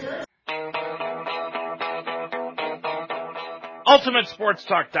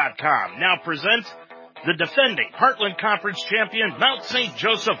UltimateSportsTalk.com now presents the defending Heartland Conference champion, Mount St.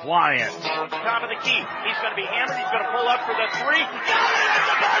 Joseph Lions. Top of the key. He's going to be hammered. He's going to pull up for the three. He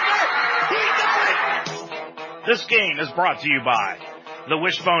got it! This game is brought to you by the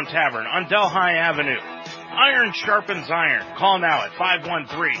Wishbone Tavern on Delhi Avenue. Iron sharpens iron. Call now at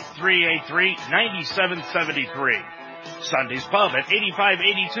 513-383-9773. Sunday's Pub at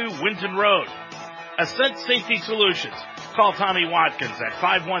 8582 Winton Road. Ascent Safety Solutions. Call Tommy Watkins at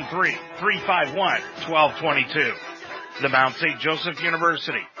 513-351-1222. The Mount St. Joseph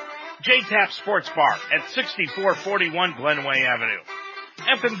University. J-Tap Sports Bar at 6441 Glenway Avenue.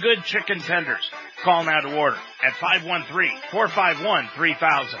 F&M Good Chicken Tenders. Call now to order at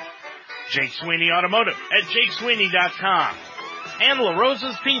 513-451-3000. Jake Sweeney Automotive at jakesweeney.com. And La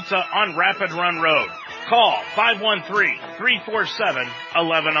Rosa's Pizza on Rapid Run Road. Call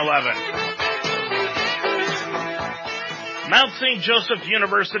 513-347-1111. Mount St. Joseph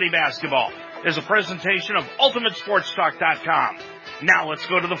University basketball is a presentation of UltimateSportsTalk.com. Now let's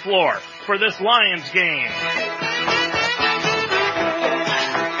go to the floor for this Lions game.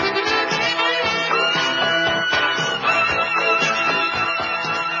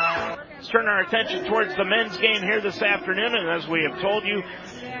 Let's turn our attention towards the men's game here this afternoon, and as we have told you,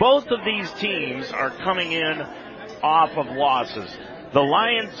 both of these teams are coming in off of losses. The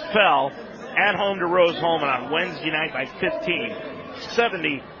Lions fell at home to Rose-Hulman on Wednesday night by 15,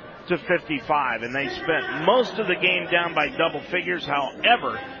 70-55, and they spent most of the game down by double figures.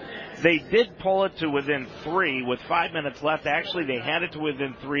 However, they did pull it to within 3 with 5 minutes left. Actually, they had it to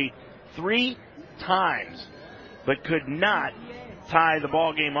within 3 times, but could not tie the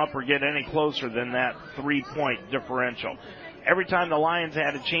ball game up or get any closer than that 3-point differential. Every time the Lions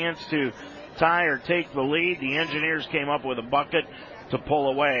had a chance to tie or take the lead, the Engineers came up with a bucket to pull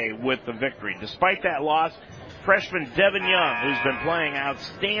away with the victory. Despite that loss, freshman Devin Young, who's been playing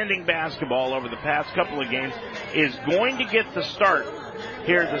outstanding basketball over the past couple of games, is going to get the start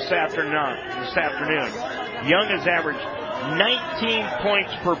here this afternoon. Young has averaged 19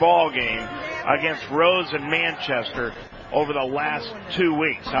 points per ball game against Rose and Manchester over the last 2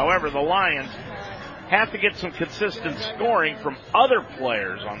 weeks. However, the Lions have to get some consistent scoring from other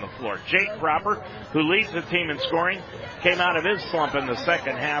players on the floor. Jake Cropper, who leads the team in scoring, came out of his slump in the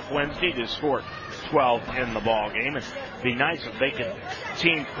second half Wednesday to score 12 in the ball game. It'd be nice if they could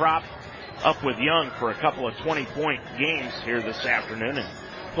team Crop up with Young for a couple of 20-point games here this afternoon and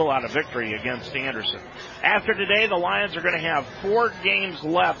pull out a victory against Anderson. After today, the Lions are going to have 4 games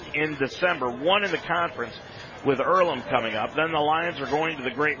left in December, 1 in the conference, with Earlham coming up. Then the Lions are going to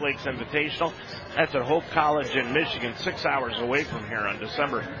the Great Lakes Invitational. That's at Hope College in Michigan, 6 hours away from here on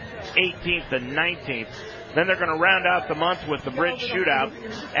December 18th and 19th. Then they're going to round out the month with the Bridge Shootout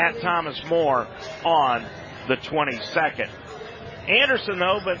at Thomas More on the 22nd. Anderson,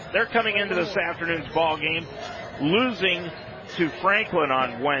 though, but they're coming into this afternoon's ball game losing to Franklin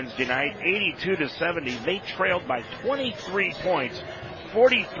on Wednesday night, 82-70. They trailed by 23 points,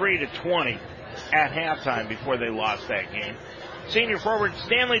 43-20. At halftime before they lost that game. Senior forward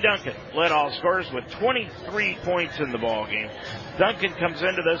Stanley Duncan led all scorers with 23 points in the ball game. Duncan comes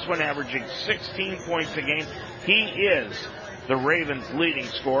into this one averaging 16 points a game. He is the Ravens' leading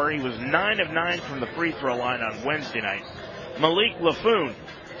scorer. He was 9 of 9 from the free throw line on Wednesday night. Malik Laffoon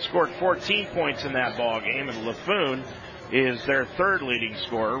scored 14 points in that ball game, and Laffoon is their third leading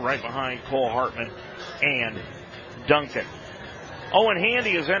scorer, right behind Cole Hartman and Duncan. Owen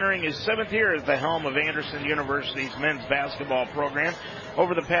Handy is entering his 7th year at the helm of Anderson University's men's basketball program.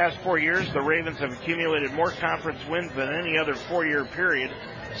 Over the past 4 years, the Ravens have accumulated more conference wins than any other 4-year period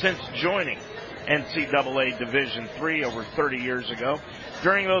since joining NCAA Division III over 30 years ago.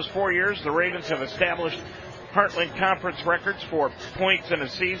 During those 4 years, the Ravens have established Heartland Conference records for points in a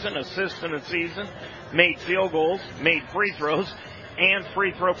season, assists in a season, made field goals, made free throws, and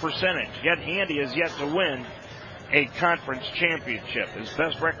free throw percentage. Yet Handy has yet to win a conference championship. His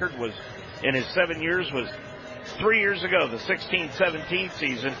best record was in his 7 years was 3 years ago, the 16-17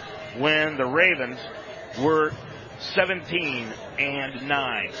 season, when the Ravens were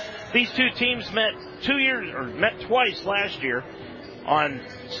 17-9. These two teams met twice last year. On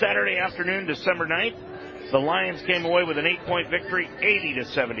Saturday afternoon, December 9th, the Lions came away with an 8-point victory,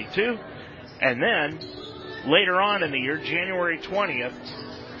 80-72. And then later on in the year, January 20th,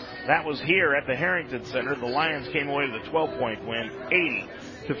 that was here at the Harrington Center. The Lions came away with a 12-point win,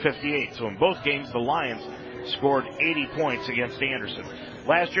 80-58. So in both games, the Lions scored 80 points against Anderson.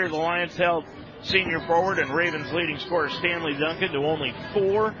 Last year, the Lions held senior forward and Ravens leading scorer Stanley Duncan to only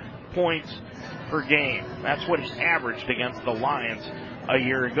 4 points per game. That's what he averaged against the Lions a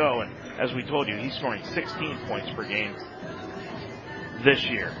year ago. And as we told you, he's scoring 16 points per game this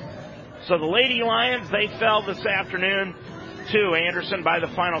year. So the Lady Lions, they fell this afternoon to Anderson by the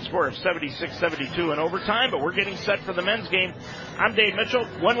final score of 76-72 in overtime, but we're getting set for the men's game. I'm Dave Mitchell.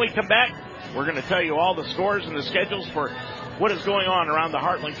 When we come back, we're going to tell you all the scores and the schedules for what is going on around the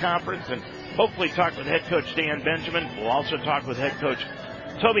Heartland Conference, and hopefully talk with head coach Dan Benjamin. We'll also talk with head coach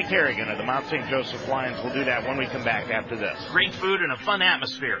Toby Kerrigan of the Mount St. Joseph Lions. We'll do that when we come back after this. Great food and a fun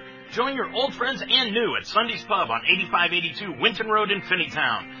atmosphere. Join your old friends and new at Sunday's Pub on 8582 Winton Road in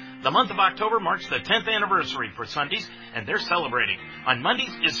Finneytown. The month of October marks the 10th anniversary for Sunday's, and they're celebrating. On Mondays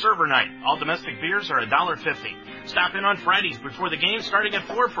is server night. All domestic beers are $1.50. Stop in on Fridays before the game starting at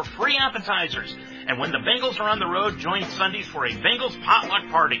 4 for free appetizers. And when the Bengals are on the road, join Sundays for a Bengals potluck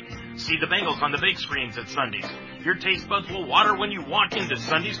party. See the Bengals on the big screens at Sundays. Your taste buds will water when you walk into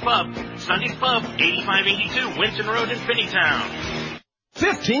Sunday's Pub. Sunday's Pub, 8582 Winton Road in Finneytown.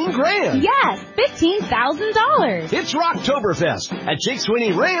 15 grand. Yes, $15,000. It's Rocktoberfest at Jake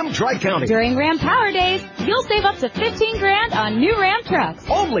Sweeney Ram Tri-County. During Ram Power Days, you'll save up to 15 grand on new Ram trucks.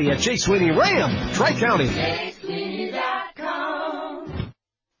 Only at Jake Sweeney Ram Tri-County. JakeSweeney.com.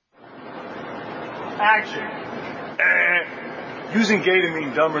 Action. Using gay to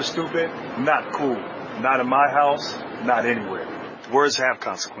mean dumb or stupid, not cool. Not in my house, not anywhere. Words have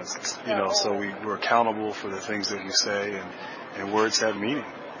consequences, so we're accountable for the things that we say, and words have meaning.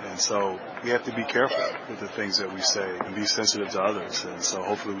 And so we have to be careful with the things that we say and be sensitive to others. And so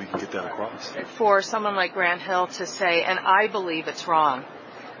hopefully we can get that across. For someone like Grant Hill to say, and I believe it's wrong,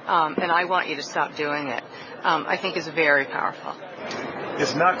 and I want you to stop doing it, I think is very powerful.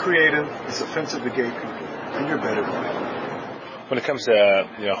 It's not creative. It's offensive to gay people. And you're better than that. When it comes to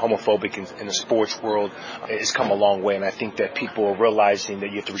homophobic in the sports world, it's come a long way, and I think that people are realizing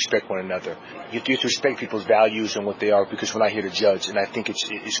that you have to respect one another. You have to respect people's values and what they are, because we're not here to judge. And I think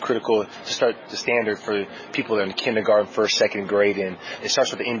it's critical to start the standard for people that are in kindergarten, first, second grade, and it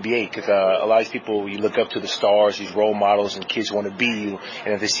starts with the NBA, because a lot of people, you look up to the stars, these role models, and kids want to be you.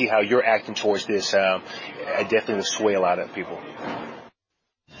 And if they see how you're acting towards this, I definitely will sway a lot of people.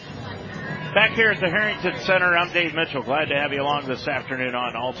 Back here at the Harrington Center, I'm Dave Mitchell. Glad to have you along this afternoon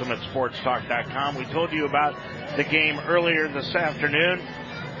on UltimateSportsTalk.com. We told you about the game earlier this afternoon.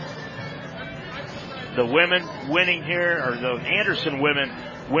 The women winning here, or the Anderson women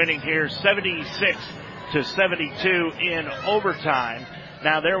winning here 76-72 in overtime.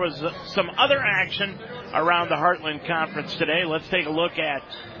 Now, there was some other action around the Heartland Conference today. Let's take a look at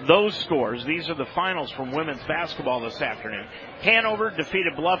those scores. These are the finals from women's basketball this afternoon. Hanover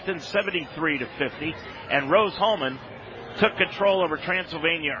defeated Bluffton 73-50, and Rose-Hulman took control over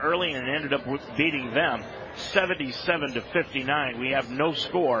Transylvania early and ended up beating them 77-59. We have no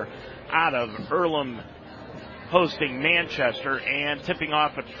score out of Earlham hosting Manchester, and tipping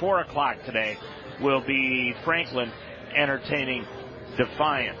off at 4 o'clock today will be Franklin entertaining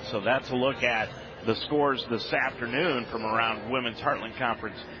Defiance. So that's a look at the scores this afternoon from around Women's Heartland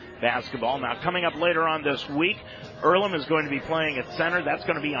Conference basketball. Now, coming up later on this week, Earlham is going to be playing at center. That's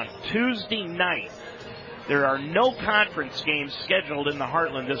going to be on Tuesday night. There are no conference games scheduled in the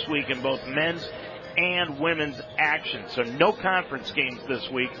Heartland this week in both men's and women's action. So no conference games this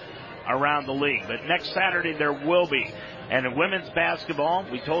week around the league. But next Saturday there will be. And in women's basketball,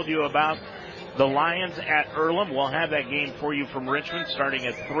 we told you about the Lions at Earlham. We'll have that game for you from Richmond starting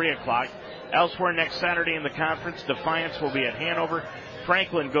at 3 o'clock. Elsewhere next Saturday in the conference, Defiance will be at Hanover.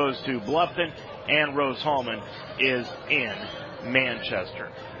 Franklin goes to Bluffton, and Rose-Hulman is in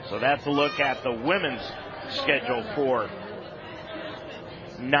Manchester. So that's a look at the women's schedule for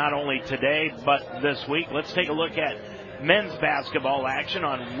not only today, but this week. Let's take a look at men's basketball action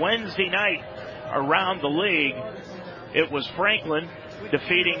on Wednesday night around the league. It was Franklin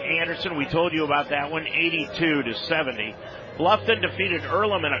defeating Anderson. We told you about that one, 82-70. Bluffton defeated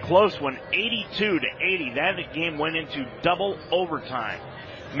Earlham in a close one, 82-80. That game went into double overtime.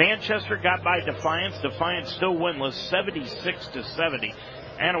 Manchester got by Defiance. Defiance still winless, 76-70.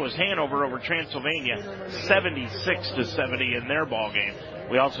 And it was Hanover over Transylvania, 76-70 in their ball game.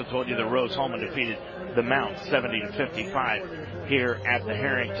 We also told you that Rose-Hulman defeated the Mount, 70-55 here at the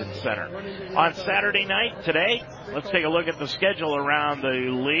Harrington Center. On Saturday night today, let's take a look at the schedule around the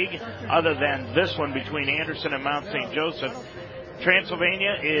league. Other than this one between Anderson and Mount St. Joseph,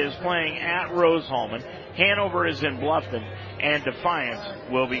 Transylvania is playing at Rose-Hulman. Hanover is in Bluffton, and Defiance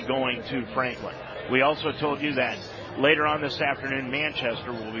will be going to Franklin. We also told you that later on this afternoon,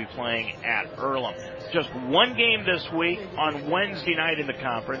 Manchester will be playing at Earlham. Just one game this week on Wednesday night in the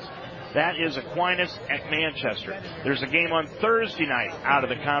conference. That is Aquinas at Manchester. There's a game on Thursday night out of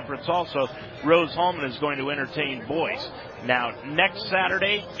the conference also. Rose-Hulman is going to entertain Boyce. Now, next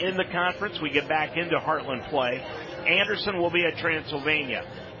Saturday in the conference, we get back into Heartland play. Anderson will be at Transylvania.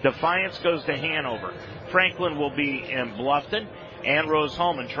 Defiance goes to Hanover. Franklin will be in Bluffton. And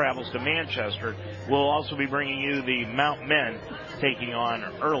Rose-Hulman travels to Manchester. We'll also be bringing you the Mount Men taking on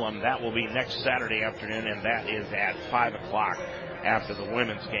Earlham. That will be next Saturday afternoon, and that is at 5 o'clock after the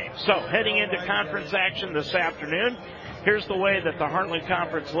women's game. So, heading into conference action this afternoon, here's the way that the Heartland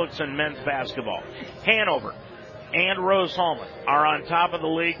Conference looks in men's basketball. Hanover and Rose-Hulman are on top of the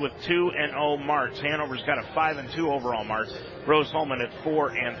league with 2-0 marks. Hanover's got a 5-2 overall mark. Rose-Hulman at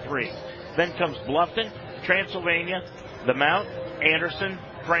 4-3. Then comes Bluffton, Transylvania, the Mount, Anderson,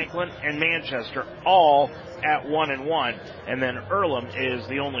 Franklin, and Manchester, all at 1-1. And then Earlham is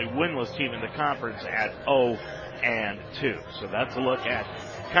the only winless team in the conference at 0-2. So that's a look at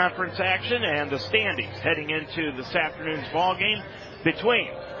conference action and the standings heading into this afternoon's ball game between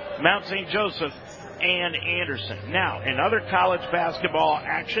Mount St. Joseph and Anderson. Now, in other college basketball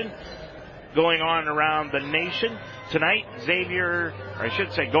action going on around the nation, tonight, Xavier, or I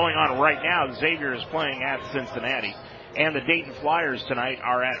should say going on right now, Xavier is playing at Cincinnati. And the Dayton Flyers tonight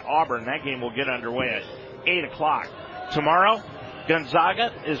are at Auburn. That game will get underway at 8 o'clock. Tomorrow,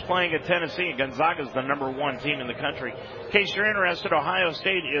 Gonzaga is playing at Tennessee, and Gonzaga is the number 1 team in the country. In case you're interested, Ohio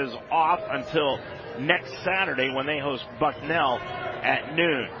State is off until next Saturday when they host Bucknell at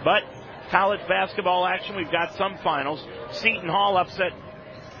noon. But college basketball action, we've got some finals. Seton Hall upset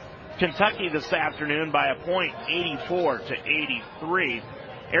Kentucky this afternoon by a point, 84-83.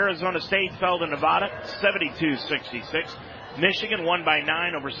 Arizona State fell to Nevada, 72-66. Michigan won by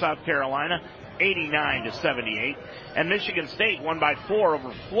 9 over South Carolina, 89-78. And Michigan State won by 4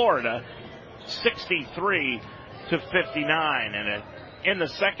 over Florida, 63-59. And in the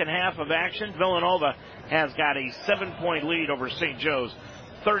second half of action, Villanova has got a 7-point lead over St. Joe's,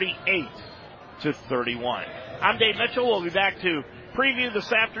 38-31. I'm Dave Mitchell. We'll be back to preview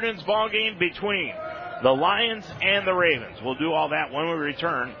this afternoon's ball game between the Lions and the Ravens. We'll do all that when we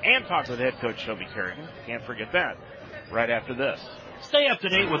return and talk with head coach Shelby Kerrigan. Can't forget that right after this. Stay up to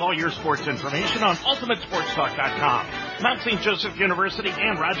date with all your sports information on UltimateSportsTalk.com. Mount St. Joseph University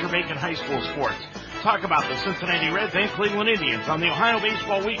and Roger Bacon High School sports. Talk about the Cincinnati Reds and Cleveland Indians on the Ohio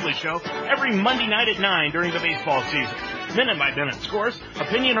Baseball Weekly Show every Monday night at 9 during the baseball season. Minute-by-minute scores,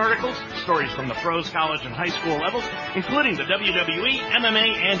 opinion articles, stories from the pros, college, and high school levels, including the WWE,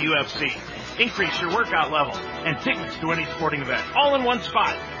 MMA, and UFC. Increase your workout level and tickets to any sporting event, all in one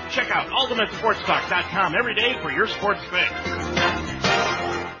spot. Check out UltimateSportsTalk.com every day for your sports fix.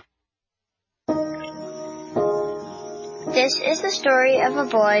 This is the story of a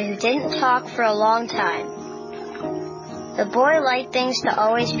boy who didn't talk for a long time. The boy liked things to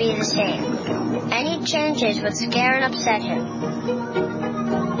always be the same. Any changes would scare and upset him.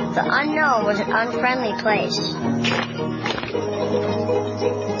 The unknown was an unfriendly place.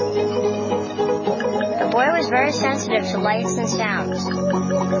 The boy was very sensitive to lights and sounds.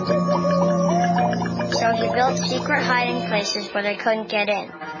 So he built secret hiding places where they couldn't get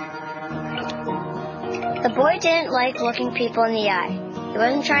in. The boy didn't like looking people in the eye. He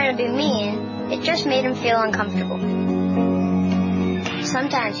wasn't trying to be mean, it just made him feel uncomfortable.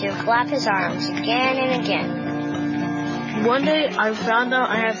 Sometimes he would clap his arms again and again. One day I found out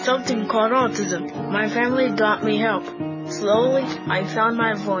I had something called autism. My family got me help. Slowly, I found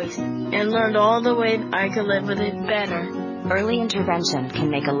my voice and learned all the ways I could live with it better. Early intervention can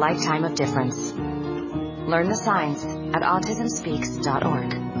make a lifetime of difference. Learn the signs at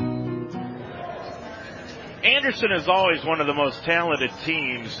autismspeaks.org. Anderson is always one of the most talented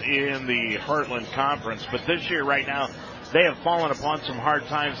teams in the Heartland Conference, but this year right now they have fallen upon some hard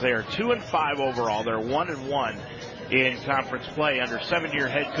times. They are 2-5 overall. They're 1-1 in conference play under 7-year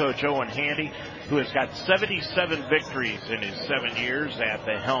head coach Owen Handy, who has got 77 victories in his 7 years at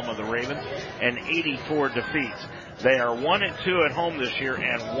the helm of the Ravens and 84 defeats. They are 1-2 at home this year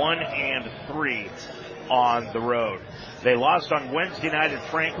and 1-3 on the road. They lost on Wednesday night at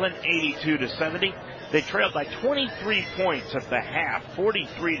Franklin, 82-70. They trailed by 23 points at the half,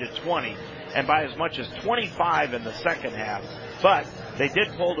 43-20, and by as much as 25 in the second half. But they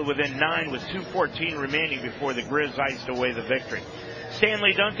did pull to within 9 with 2:14 remaining before the Grizz iced away the victory.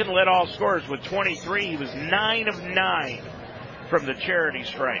 Stanley Duncan led all scorers with 23. He was 9 of 9 from the charity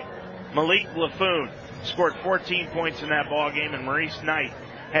stripe. Malik Laffoon scored 14 points in that ball game, and Maurice Knight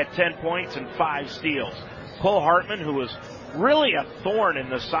had 10 points and 5 steals. Cole Hartman, who was really a thorn in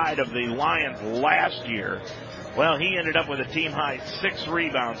the side of the Lions last year, well, he ended up with a team-high 6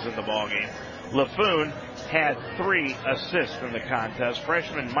 rebounds in the ballgame. Laffoon had 3 assists in the contest.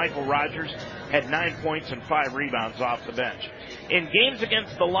 Freshman Michael Rogers had 9 points and 5 rebounds off the bench. In games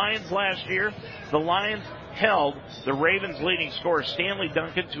against the Lions last year, the Lions held the Ravens' leading scorer, Stanley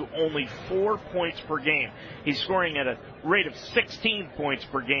Duncan, to only 4 points per game. He's scoring at a rate of 16 points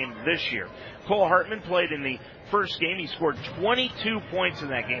per game this year. Cole Hartman played in the first game. He scored 22 points in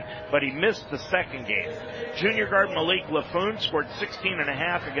that game, but he missed the second game. Junior guard Malik Laffoon scored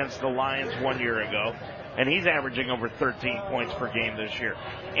 16.5 against the Lions 1 year ago, and he's averaging over 13 points per game this year.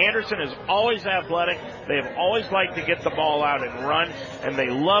 Anderson is always athletic. They have always liked to get the ball out and run, and they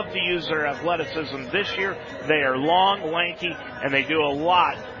love to use their athleticism this year. They are long, lanky, and they do a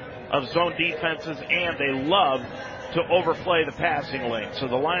lot of zone defenses, and they love to overplay the passing lane. So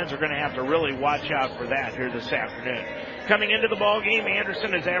the Lions are going to have to really watch out for that here this afternoon. Coming into the ball game,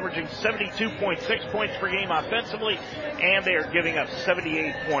 Anderson is averaging 72.6 points per game offensively, and they are giving up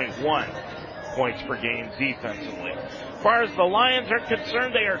 78.1 points per game defensively. As far as the Lions are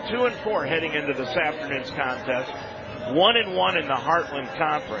concerned, they are 2-4 heading into this afternoon's contest, 1-1 in the Heartland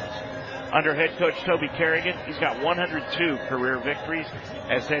Conference. Under head coach Toby Kerrigan, he's got 102 career victories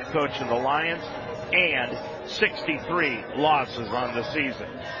as head coach of the Lions and 63 losses on the season.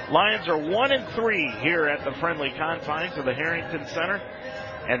 Lions are 1-3 here at the friendly confines of the Harrington Center,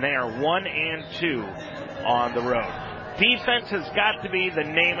 and they are 1-2 on the road. Defense has got to be the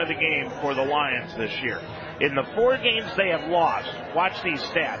name of the game for the Lions this year. In the 4 games they have lost, watch these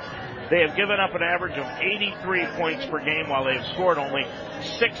stats, they have given up an average of 83 points per game while they have scored only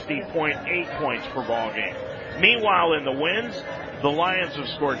 60.8 points per ball game. Meanwhile, in the wins, the Lions have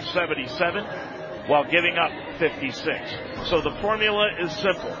scored 77 while giving up 56. So the formula is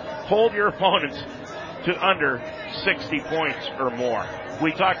simple. Hold your opponents to under 60 points or more.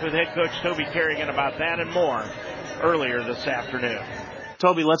 We talked with head coach Toby Kerrigan about that and more earlier this afternoon.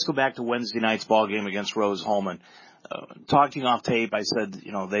 Toby, let's go back to Wednesday night's ball game against Rose-Hulman. Talking off tape, I said,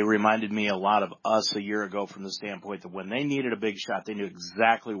 they reminded me a lot of us a year ago from the standpoint that when they needed a big shot, they knew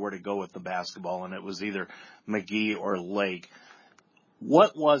exactly where to go with the basketball, and it was either McGee or Lake.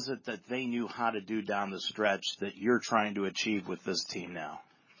 What was it that they knew how to do down the stretch that you're trying to achieve with this team now?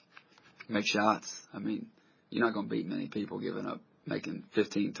 Make shots. I mean, you're not going to beat many people making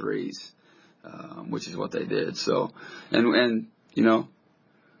 15 threes, which is what they did. So, and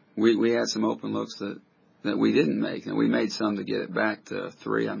we had some open looks that we didn't make, and we made some to get it back to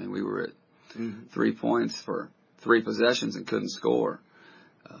 3. I mean, we were at 3 points for 3 possessions and couldn't score.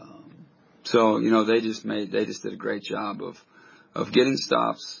 So, they just did a great job of getting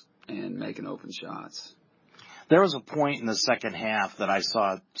stops and making open shots. There was a point in the second half that I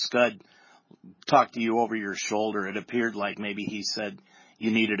saw Scud talk to you over your shoulder. It appeared like maybe he said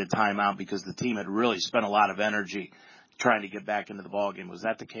you needed a timeout because the team had really spent a lot of energy trying to get back into the ballgame. Was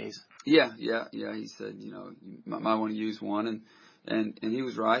that the case? Yeah. He said, you might want to use one, and he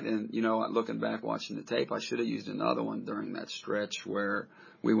was right. And, looking back, watching the tape, I should have used another one during that stretch where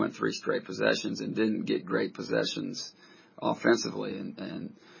we went 3 straight possessions and didn't get great possessions offensively,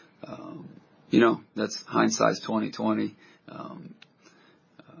 and that's hindsight's 20/20.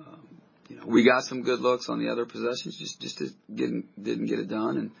 We got some good looks on the other possessions, just didn't get it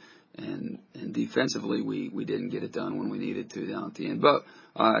done, and defensively we didn't get it done when we needed to down at the end. But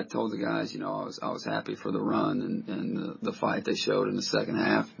I told the guys, I was happy for the run and the fight they showed in the second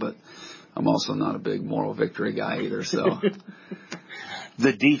half, but I'm also not a big moral victory guy either. So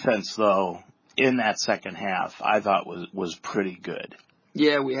the defense, though, in that second half, I thought was pretty good.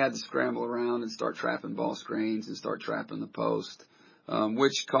 Yeah, we had to scramble around and start trapping ball screens and start trapping the post,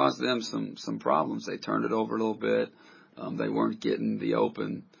 which caused them some problems. They turned it over a little bit. They weren't getting the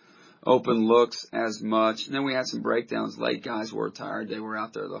open looks as much. And then we had some breakdowns late. Guys were tired. They were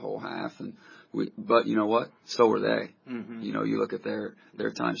out there the whole half, but you know what? So were they. Mm-hmm. You look at their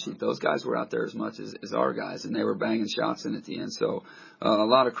timesheet. Those guys were out there as much as our guys, and they were banging shots in at the end. So a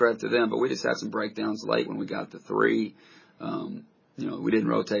lot of credit to them. But we just had some breakdowns late when we got to 3. We didn't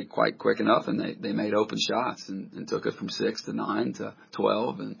rotate quite quick enough, and they made open shots and took it from 6 to 9 to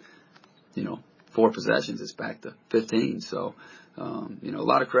 12, and 4 possessions, it's back to 15. So a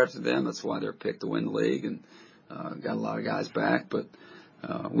lot of credit to them. That's why they're picked to win the league, and got a lot of guys back, but.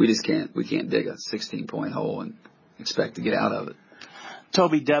 We can't dig a 16-point hole and expect to get out of it.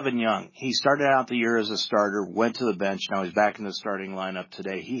 Toby, Devin Young, he started out the year as a starter, went to the bench. Now he's back in the starting lineup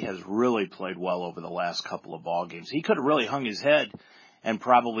today. He has really played well over the last couple of ball games. He could have really hung his head and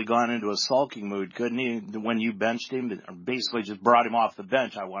probably gone into a sulking mood, couldn't he, when you benched him, or basically just brought him off the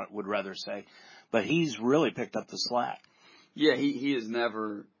bench, I would rather say. But he's really picked up the slack. Yeah, he has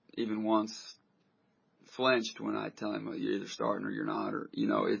never even once flinched when I tell him, you're either starting or you're not, or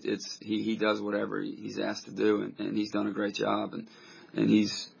he does whatever he's asked to do, and he's done a great job, and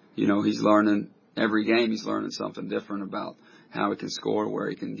he's learning every game. He's learning something different about how he can score, where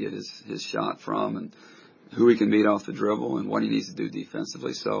he can get his shot from, who he can beat off the dribble and what he needs to do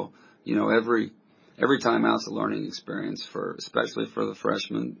defensively. So, every timeout's a learning experience especially for the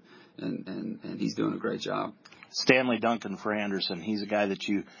freshman, and he's doing a great job. Stanley Duncan for Anderson. He's a guy that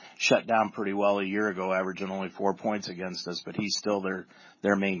you shut down pretty well a year ago, averaging only 4 points against us, but he's still their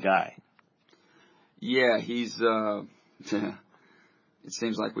main guy. Yeah, he's, it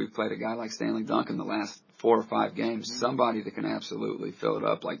seems like we've played a guy like Stanley Duncan the last 4 or 5 games. Somebody that can absolutely fill it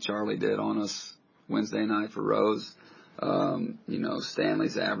up like Charlie did on us Wednesday night for Rose.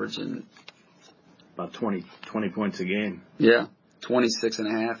 Stanley's averaging about 20 points a game. Yeah,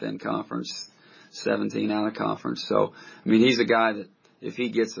 26.5 in conference, 17 out of conference. So, he's a guy that if he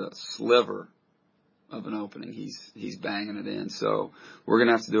gets a sliver of an opening, he's banging it in. So we're going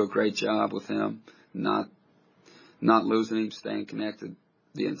to have to do a great job with him, not losing him, staying connected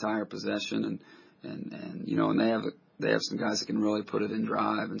the entire possession. And they have some guys that can really put it in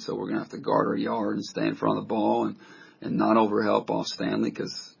drive. And so we're going to have to guard our yard and stay in front of the ball and not overhelp off Stanley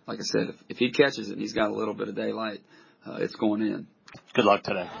because, like I said, if he catches it and he's got a little bit of daylight, it's going in. Good luck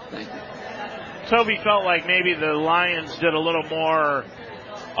today. Thank you. Toby felt like maybe the Lions did a little more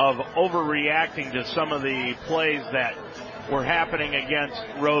of overreacting to some of the plays that were happening against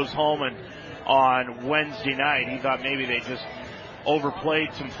Rose-Hulman on Wednesday night. He thought maybe they just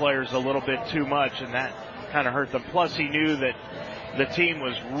overplayed some players a little bit too much, and that kind of hurt them. Plus, he knew that the team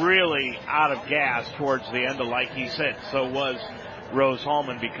was really out of gas towards the end, like he said. So was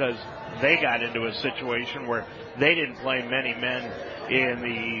Rose-Hulman because they got into a situation where they didn't play many men in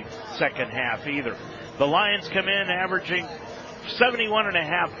the second half either. The Lions come in averaging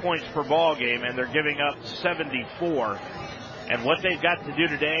 71.5 points per ball game, and they're giving up 74. And what they've got to do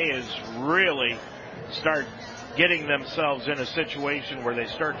today is really start getting themselves in a situation where they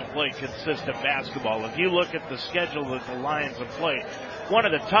start to play consistent basketball. If you look at the schedule that the Lions have played, one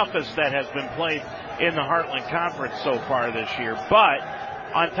of the toughest that has been played in the Heartland Conference so far this year. But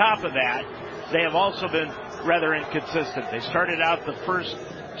on top of that, they have also been rather inconsistent. They started out the first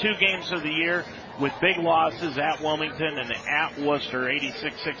 2 games of the year with big losses at Wilmington and at Worcester,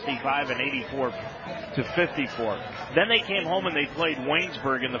 86-65 and 84-54. Then they came home and they played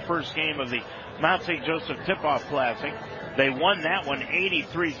Waynesburg in the first game of the Mount St. Joseph Tip-Off Classic. They won that one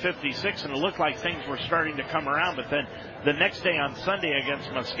 83-56, and it looked like things were starting to come around. But then the next day on Sunday against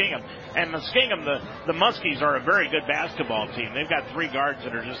Muskingum, and Muskingum, the Muskies are a very good basketball team. They've got 3 guards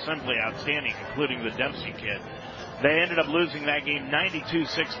that are just simply outstanding, including the Dempsey kid. They ended up losing that game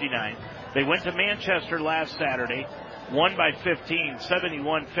 92-69. They went to Manchester last Saturday, won by 15,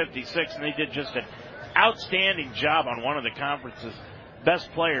 71-56, and they did just an outstanding job on one of the conference's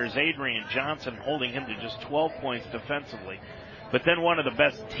best players, Adrian Johnson, holding him to just 12 points defensively. But then one of the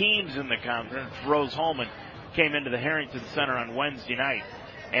best teams in the conference, Rose-Hulman, came into the Harrington Center on Wednesday night,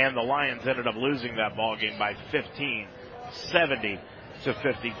 and the Lions ended up losing that ball game by 15,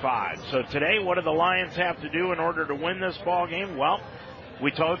 70-55. So today, what do the Lions have to do in order to win this ball game? Well,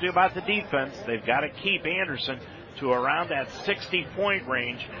 we told you about the defense. They've got to keep Anderson to around that 60-point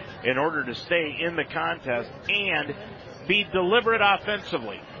range in order to stay in the contest and be deliberate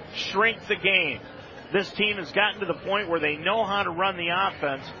offensively. Shrink the game. This team has gotten to the point where they know how to run the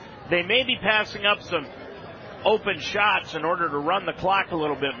offense. They may be passing up some open shots in order to run the clock a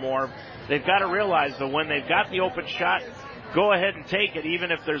little bit more. They've got to realize that when they've got the open shot, go ahead and take it,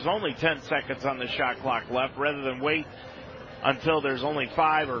 even if there's only 10 seconds on the shot clock left, rather than wait until there's only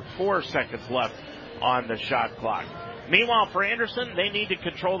 5 or 4 seconds left on the shot clock. Meanwhile, for Anderson, they need to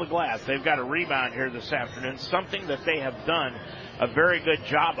control the glass. They've got a rebound here this afternoon, something that they have done a very good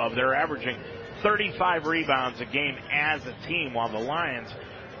job of. They're averaging 35 rebounds a game as a team, while the Lions,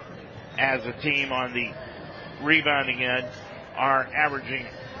 as a team on the rebounding end, are averaging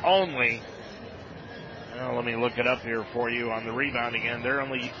only, let me look it up here for you, on the rebounding end, they're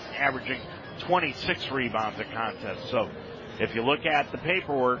only averaging 26 rebounds a contest. So if you look at the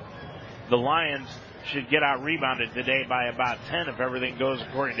paperwork, the Lions should get out rebounded today by about 10 if everything goes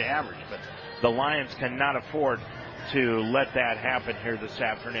according to average. But the Lions cannot afford to let that happen here this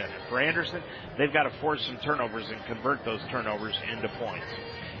afternoon. For Anderson, they've got to force some turnovers and convert those turnovers into points.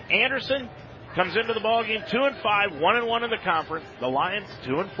 Anderson comes into the ballgame 2-5, 1-1 in the conference. The Lions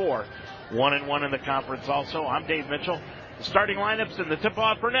 2-4, 1-1 in the conference also. I'm Dave Mitchell. The starting lineups and the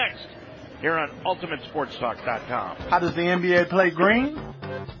tip-off are next here on UltimateSportsTalk.com. How does the NBA play green?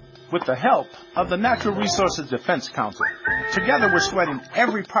 With the help of the Natural Resources Defense Council. Together we're sweating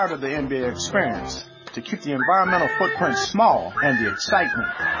every part of the NBA experience to keep the environmental footprint small and the excitement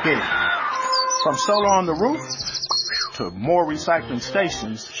big. From solar on the roof to more recycling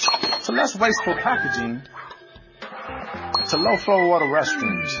stations to less wasteful packaging to low-flow water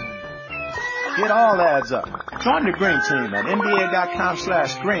restrooms. It all adds up. Join the Green Team at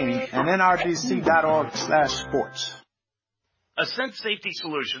NBA.com/green and NRDC.org/sports. Ascent Safety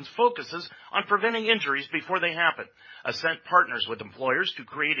Solutions focuses on preventing injuries before they happen. Ascent partners with employers to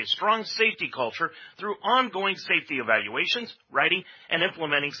create a strong safety culture through ongoing safety evaluations, writing, and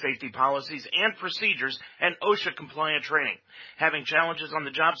implementing safety policies and procedures and OSHA-compliant training. Having challenges on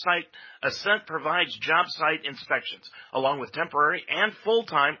the job site, Ascent provides job site inspections, along with temporary and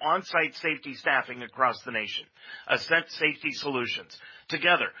full-time on-site safety staffing across the nation. Ascent Safety Solutions.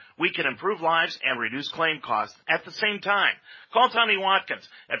 Together, we can improve lives and reduce claim costs at the same time. Call Tommy Watkins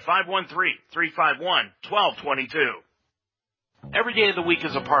at 513-351-1222. Every day of the week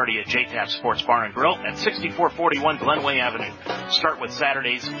is a party at JTAP Sports Bar and Grill at 6441 Glenway Avenue. Start with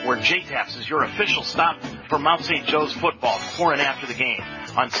Saturdays, where JTAP's is your official stop for Mount St. Joe's football before and after the game.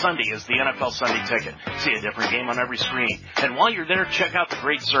 On Sunday is the NFL Sunday Ticket. See a different game on every screen. And while you're there, check out the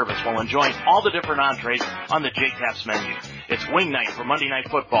great service while enjoying all the different entrees on the JTAP's menu. It's wing night for Monday Night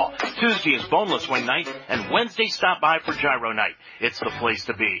Football. Tuesday is boneless wing night. And Wednesday, stop by for gyro night. It's the place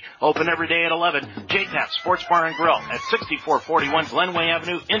to be. Open every day at 11. JTAP Sports Bar and Grill at 6441 Glenway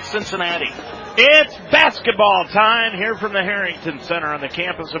Avenue in Cincinnati. It's basketball time here from the Harrington Center on the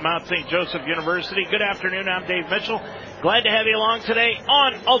campus of Mount St. Joseph University. Good afternoon. I'm Dave Mitchell. Glad to have you along today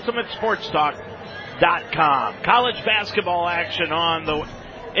on UltimateSportsTalk.com. College basketball action on the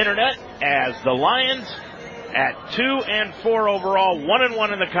internet as the Lions at 2-4 overall,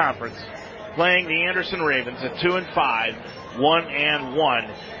 1-1 in the conference, playing the Anderson Ravens at 2-5, 1-1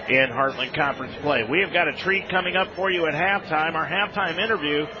 in Heartland Conference play. We have got a treat coming up for you at halftime. Our halftime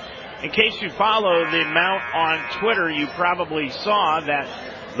interview. In case you follow the Mount on Twitter, you probably saw that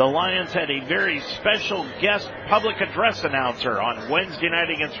the Lions had a very special guest public address announcer on Wednesday night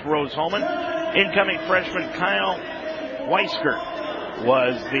against Rose-Hulman. Incoming freshman Kyle Weiskert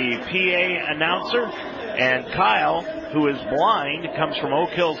was the PA announcer, and Kyle, who is blind, comes from Oak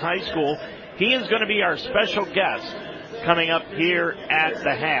Hills High School. He is going to be our special guest coming up here at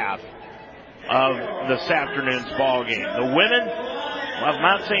the half of this afternoon's ball game. The women of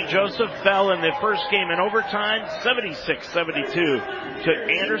Mount St. Joseph fell in the first game in overtime, 76-72 to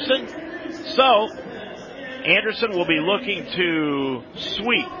Anderson. So, Anderson will be looking to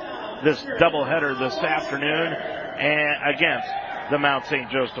sweep this doubleheader this afternoon against the Mount St.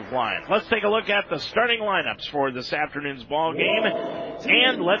 Joseph Lions. Let's take a look at the starting lineups for this afternoon's ball game,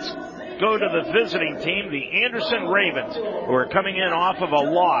 and let's go to the visiting team, the Anderson Ravens, who are coming in off of a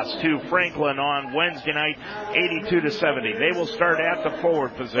loss to Franklin on Wednesday night, 82-70. They will start at the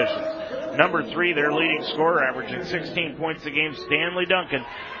forward positions. Number 3, their leading scorer, averaging 16 points a game, Stanley Duncan.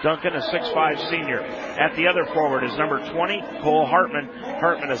 Duncan, a 6'5 senior. At the other forward is number 20, Cole Hartman.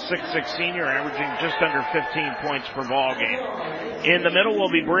 Hartman, a 6'6 senior, averaging just under 15 points per ball game. In the middle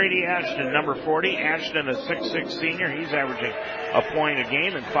will be Brady Ashton, number 40. Ashton, a 6'6 senior. He's averaging a point a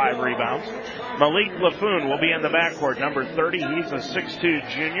game and 5 rebounds. Malik Laffoon will be in the backcourt, number 30. He's a 6'2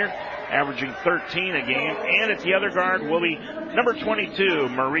 junior, averaging 13 a game. And at the other guard will be number 22,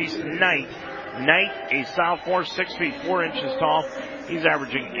 Maurice Knight. Knight, a sophomore, 6 feet 4 inches tall. He's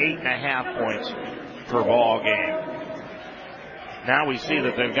averaging 8.5 points per ball game. Now we see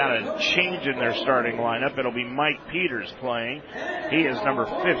that they've got a change in their starting lineup. It'll be Mike Peters playing. He is number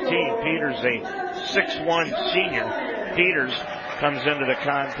 15. Peters, a 6'1 senior. Peters comes into the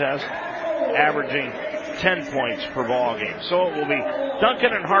contest averaging 10 points per ball game. So it will be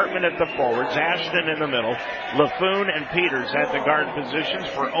Duncan and Hartman at the forwards, Ashton in the middle, Laffoon and Peters at the guard positions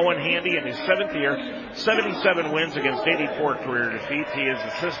for Owen Handy in his 7th year, 77 wins against 84 career defeats. He is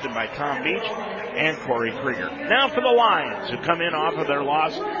assisted by Tom Beach and Corey Krieger. Now for the Lions, who come in off of their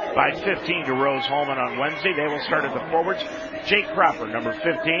loss by 15 to Rose-Hulman on Wednesday. They will start at the forwards. Jake Cropper, number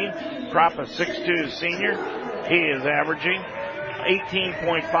 15. Crop, a 6'2 senior. He is averaging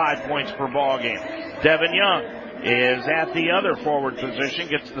 18.5 points per ball game. Devin Young is at the other forward position,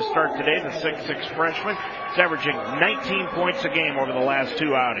 gets the start today, the 6'6 freshman. He's averaging 19 points a game over the last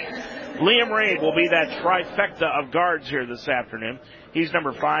 2 outings. Liam Raid will be that trifecta of guards here this afternoon. He's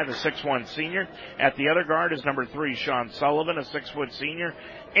number 5, a 6'1 senior. At the other guard is number 3, Sean Sullivan, a 6' senior.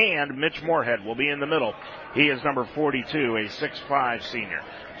 And Mitch Moorhead will be in the middle. He is number 42, a 6'5 senior.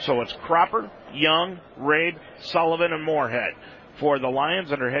 So it's Cropper, Young, Raid, Sullivan, and Moorhead for the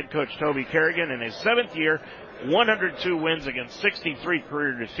Lions under head coach Toby Kerrigan in his 7th year, 102 wins against 63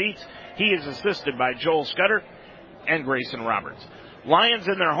 career defeats. He is assisted by Joel Scudder and Grayson Roberts. Lions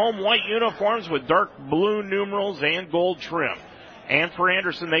in their home white uniforms with dark blue numerals and gold trim. And for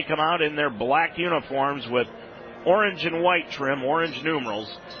Anderson, they come out in their black uniforms with orange and white trim, orange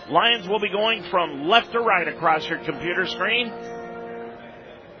numerals. Lions will be going from left to right across your computer screen.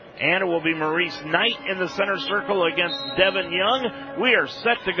 And it will be Maurice Knight in the center circle against Devin Young. We are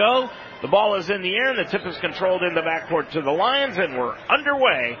set to go. The ball is in the air, and the tip is controlled in the backcourt to the Lions, and we're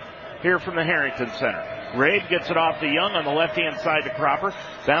underway here from the Harrington Center. Rabe gets it off to Young on the left-hand side to Cropper.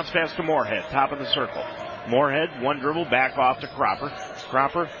 Bounce pass to Moorhead, top of the circle. Moorhead, one dribble, back off to Cropper.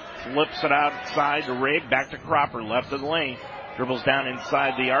 Cropper flips it outside to Rabe, back to Cropper, left of the lane. Dribbles down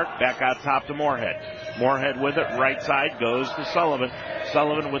inside the arc, back out top to Moorhead. Moorhead with it, right side, goes to Sullivan.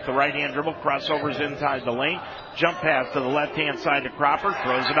 Sullivan with the right-hand dribble, crossovers inside the lane. Jump pass to the left-hand side to Cropper,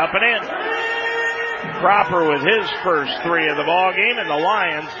 throws it up and in. Cropper with his first three of the ball game, and the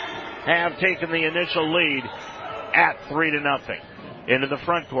Lions have taken the initial lead at 3-0. Into the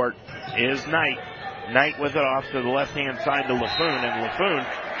front court is Knight. Knight with it off to the left-hand side to LaFoon, and LaFoon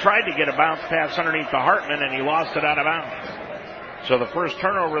tried to get a bounce pass underneath the Hartman, and he lost it out of bounds. So the first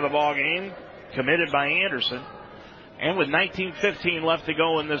turnover of the ball game committed by Anderson. And with 19:15 left to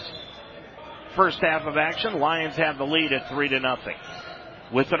go in this first half of action, Lions have the lead at 3-0.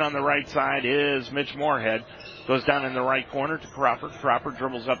 With it on the right side is Mitch Moorhead. Goes down in the right corner to Cropper. Cropper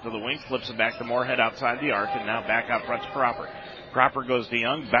dribbles up to the wing, flips it back to Moorhead outside the arc, and now back out front to Cropper. Cropper goes to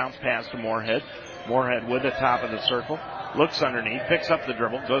Young, bounce pass to Moorhead. Moorhead with the top of the circle. Looks underneath, picks up the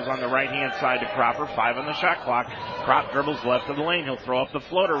dribble, goes on the right-hand side to Cropper, 5 on the shot clock. Crop dribbles left of the lane. He'll throw up the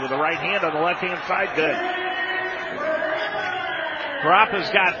floater with the right hand on the left-hand side. Good. Crop has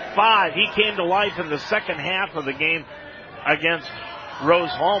got 5. He came to life in the second half of the game against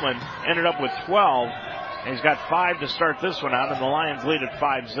Rose-Hulman. Ended up with 12. And he's got 5 to start this one out, and the Lions lead at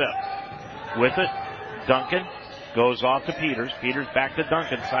 5-zip. With it, Duncan goes off to Peters. Peters back to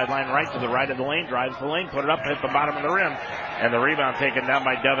Duncan. Sideline right to the right of the lane. Drives the lane. Put it up. Hit the bottom of the rim. And the rebound taken down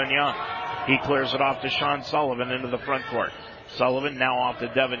by Devin Young. He clears it off to Sean Sullivan into the front court. Sullivan now off to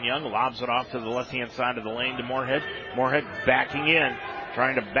Devin Young. Lobs it off to the left-hand side of the lane to Moorhead. Moorhead backing in.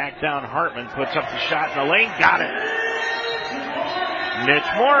 Trying to back down Hartman. Puts up the shot in the lane. Got it. Mitch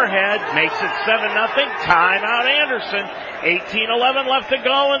Moorhead makes it 7-0. Timeout Anderson. 18-11 left to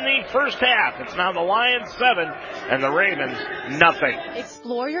go in the first half. It's now the Lions 7 and the Ravens nothing.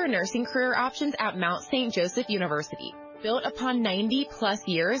 Explore your nursing career options at Mount St. Joseph University. Built upon 90-plus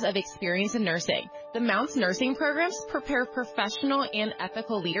years of experience in nursing, the Mount's nursing programs prepare professional and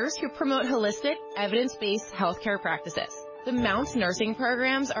ethical leaders who promote holistic, evidence-based healthcare practices. The Mount's nursing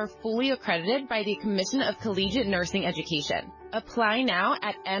programs are fully accredited by the Commission of Collegiate Nursing Education. Apply now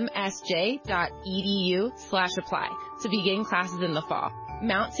at msj.edu/apply to begin classes in the fall.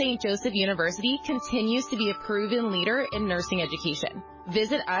 Mount St. Joseph University continues to be a proven leader in nursing education.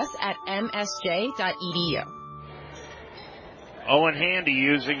 Visit us at msj.edu. Owen Handy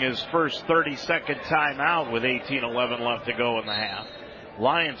using his first 30-second timeout with 18-11 left to go in the half.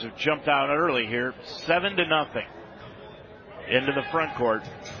 Lions have jumped out early here, 7-0. Into the front court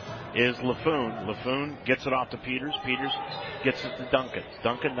is LaFoon. LaFoon gets it off to Peters. Peters gets it to Duncan.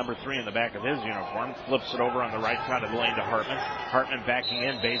 Duncan, number 3 in the back of his uniform, flips it over on the right side of the lane to Hartman. Hartman backing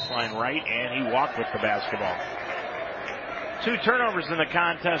in, baseline right, and he walked with the basketball. 2 turnovers in the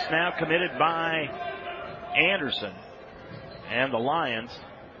contest now committed by Anderson. And the Lions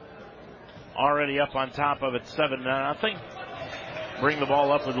already up on top of it, 7-0. Bring the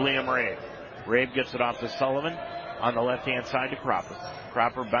ball up with Liam Rabe. Rabe gets it off to Sullivan. On the left-hand side to Cropper.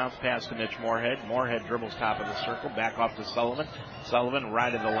 Cropper bounce pass to Mitch Moorhead. Moorhead dribbles top of the circle. Back off to Sullivan. Sullivan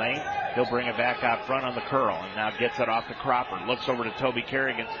right in the lane. He'll bring it back out front on the curl. And now gets it off to Cropper. Looks over to Toby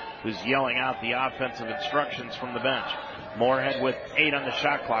Kerrigan, who's yelling out the offensive instructions from the bench. Moorhead with 8 on the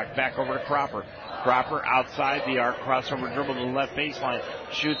shot clock. Back over to Cropper. Cropper outside the arc. Crossover dribble to the left baseline.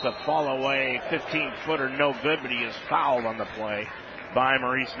 Shoots a fall away. 15-footer. No good, but he is fouled on the play by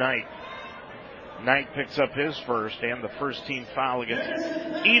Maurice Knight. Knight picks up his first and the first team foul against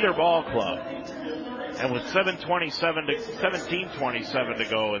either ball club. And with 17:27 to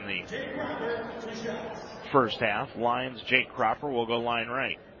go in the first half, Lions Jake Cropper will go line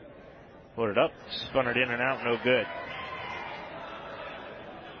right. Put it up, spun it in and out, no good.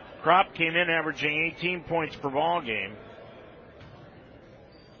 Crop came in averaging 18 points per ball game.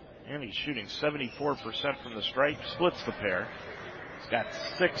 And he's shooting 74% from the stripe, splits the pair. Got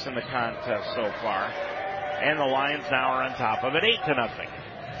 6 in the contest so far. And the Lions now are on top of it, 8-0.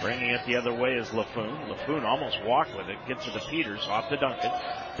 Bringing it the other way is LaFoon. LaFoon almost walked with it. Gets it to Peters, off to Duncan.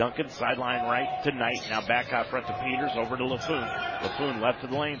 Duncan sideline right to Knight. Now back out front to Peters, over to LaFoon. LaFoon left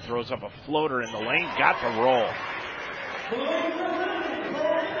of the lane, throws up a floater in the lane. Got the roll.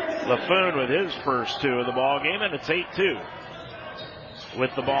 LaFoon with his first 2 of the ball game, and it's 8-2.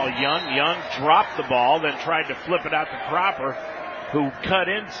 With the ball, Young dropped the ball, then tried to flip it out to Cropper, who cut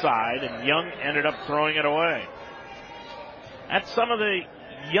inside, and Young ended up throwing it away. That's some of the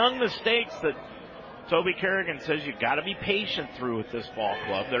young mistakes that Toby Kerrigan says you got to be patient through with this ball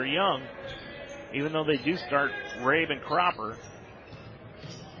club. They're young, even though they do start Rabe and Cropper,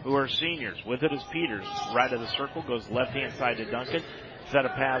 who are seniors. With it is Peters. Right of the circle, goes left-hand side to Duncan. Set a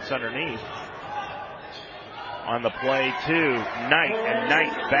pass underneath. On the play to Knight, and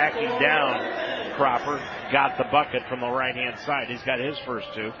Knight backing down. Cropper got the bucket from the right-hand side. He's got his first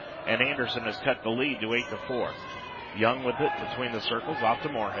two, and Anderson has cut the lead to 8-4. Young with it between the circles, off to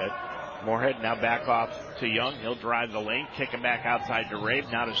Moorhead. Moorhead now back off to Young. He'll drive the lane, kick him back outside to Rabe.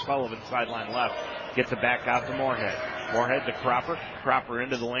 Now to Sullivan, sideline left. Gets it back out to Moorhead. Moorhead to Cropper. Cropper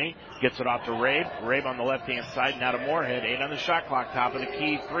into the lane. Gets it off to Rabe. Rabe on the left-hand side. Now to Moorhead. 8 on the shot clock. Top of the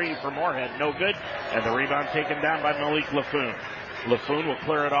key. 3 for Moorhead. No good. And the rebound taken down by Malik LaFoon. LaFoon will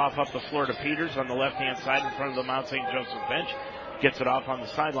clear it off up the floor to Peters on the left-hand side in front of the Mount St. Joseph bench. Gets it off on the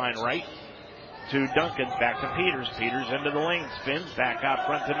sideline right to Duncan. Back to Peters. Peters into the lane. Spins. Back out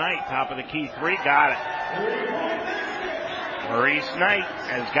front to Knight. Top of the key. 3. Got it. Maurice Knight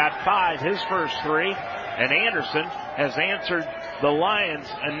has got 5, his first 3, and Anderson has answered the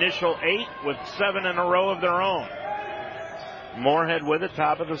Lions' initial 8 with 7 in a row of their own. Moorhead with it,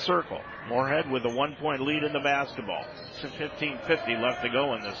 top of the circle. Moorhead with a 1-point lead in the basketball. 15:50 left to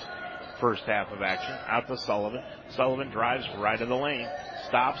go in this first half of action. Out to Sullivan. Sullivan drives right of the lane.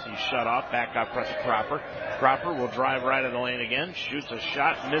 Stops. He's shut off. Back out front to Cropper. Cropper will drive right of the lane again. Shoots a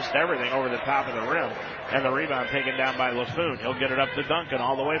shot. Missed everything over the top of the rim. And the rebound taken down by LaFoon. He'll get it up to Duncan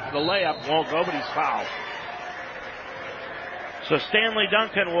all the way for the layup. Won't go, but he's fouled. So Stanley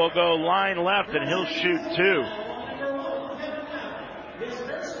Duncan will go line left, and he'll shoot 2.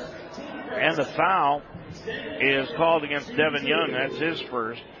 And the foul is called against Devin Young. That's his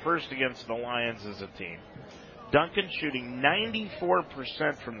first against the Lions as a team. Duncan shooting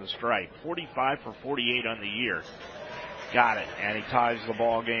 94% from the stripe, 45 for 48 on the year. Got it, and he ties the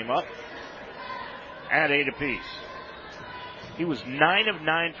ball game up at 8 apiece. He was 9 of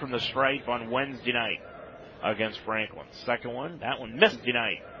 9 from the stripe on Wednesday night against Franklin. Second one, that one missed Wednesday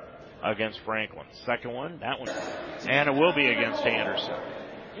night against Franklin. Second one, that one, and it will be against Anderson.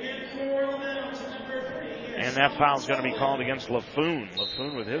 And that foul's going to be called against LaFoon.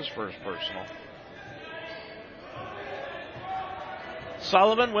 LaFoon with his first personal.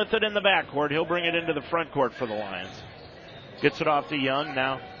 Sullivan with it in the backcourt. He'll bring it into the front court for the Lions. Gets it off to Young.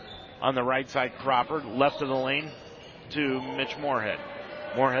 Now on the right side, Cropper. Left of the lane to Mitch Moorhead.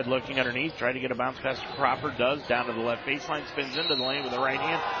 Moorhead looking underneath. Trying to get a bounce pass to Cropper. Does. Down to the left baseline. Spins into the lane with the right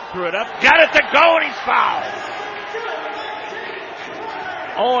hand. Threw it up. Got it to go, and he's fouled.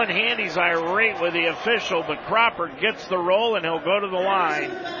 Owen Handy's irate with the official, but Cropper gets the roll, and he'll go to the line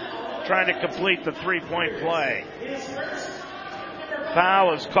trying to complete the 3-point play.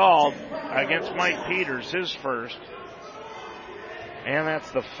 Foul is called against Mike Peters, his first. And that's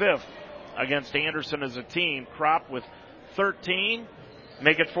the 5th against Anderson as a team. Crop with 13,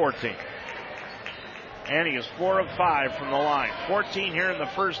 make it 14. And he is 4 of 5 from the line. 14 here in the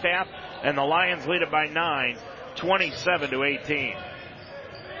first half, and the Lions lead it by 9, 27-18.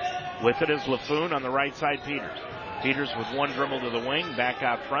 With it is LaFoon on the right side, Peters. Peters with one dribble to the wing, back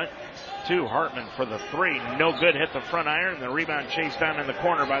out front to Hartman for the 3. No good, hit the front iron. The rebound chased down in the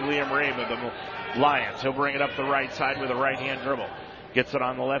corner by Liam Rabe of the Lions. He'll bring it up the right side with a right-hand dribble. Gets it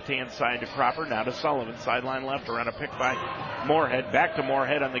on the left-hand side to Cropper. Now to Sullivan. Sideline left around a pick by Moorhead. Back to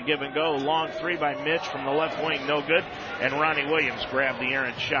Moorhead on the give and go. Long 3 by Mitch from the left wing. No good. And Ronnie Williams grabbed the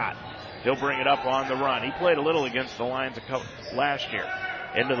errant shot. He'll bring it up on the run. He played a little against the Lions last year.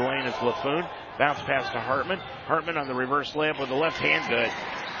 Into the lane is LaFoon. Bounce pass to Hartman. Hartman on the reverse layup with the left hand. Good.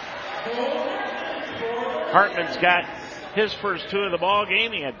 Hartman's got his first 2 of the ball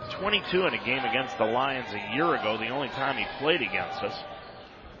game. He had 22 in a game against the Lions a year ago, the only time he played against us.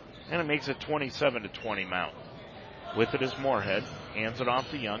 And it makes it 27-20 Mount. With it is Moorhead. Hands it off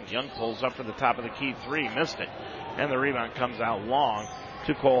to Young. Young pulls up for the top of the key 3. Missed it. And the rebound comes out long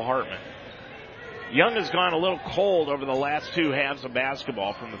to Cole Hartman. Young has gone a little cold over the last 2 halves of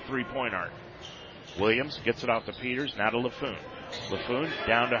basketball from the 3-point arc. Williams gets it off to Peters, now to LaFoon. LaFoon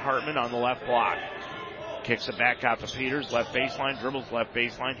down to Hartman on the left block. Kicks it back out to Peters, left baseline, dribbles left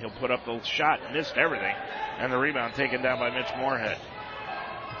baseline. He'll put up the shot, missed everything, and the rebound taken down by Mitch Moorhead.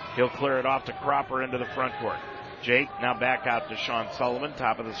 He'll clear it off to Cropper into the front court. Jake now back out to Sean Sullivan,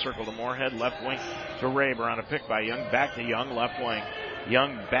 top of the circle to Moorhead, left wing to Raber on a pick by Young, back to Young, left wing.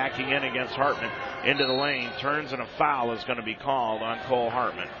 Young backing in against Hartman into the lane, turns, and a foul is going to be called on Cole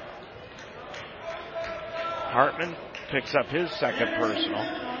Hartman. Hartman picks up his second personal,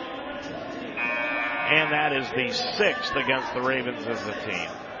 and that is the 6th against the Ravens as a team.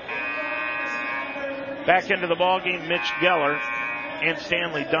 Back into the ballgame, Mitch Geller and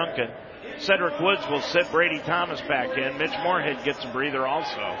Stanley Duncan. Cedric Woods will sit Brady Thomas back in. Mitch Moorhead gets a breather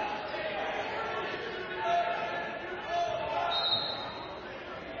also.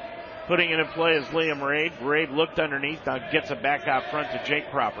 Putting it in play is Liam Rabe. Rabe looked underneath, now gets it back out front to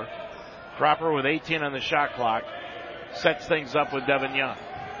Jake Cropper. Cropper with 18 on the shot clock. Sets things up with Devin Young.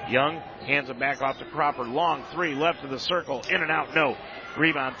 Young hands it back off to Cropper. Long three, left of the circle, in and out, no.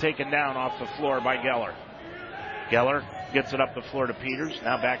 Rebound taken down off the floor by Geller. Geller gets it up the floor to Peters.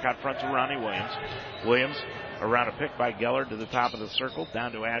 Now back out front to Ronnie Williams. Williams around a pick by Geller to the top of the circle.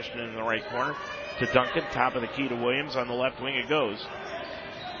 Down to Ashton in the right corner. To Duncan, top of the key to Williams. On the left wing it goes.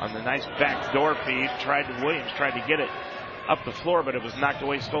 On the nice backdoor feed, Williams tried to get it up the floor, but it was knocked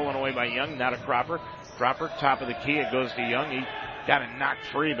away, stolen away by Young. Now to Cropper. Cropper, top of the key, it goes to Young. He got it knocked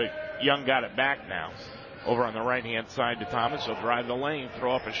free, but Young got it back now. Over on the right-hand side to Thomas. He'll drive the lane,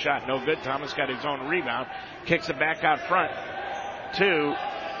 throw up a shot. No good. Thomas got his own rebound. Kicks it back out front to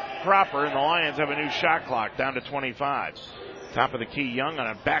Cropper, and the Lions have a new shot clock down to 25. Top of the key, Young on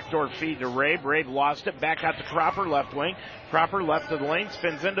a backdoor feed to Rabe. Rabe lost it. Back out to Cropper, left wing. Cropper left of the lane,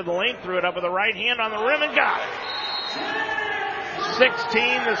 spins into the lane, threw it up with the right hand on the rim and got it.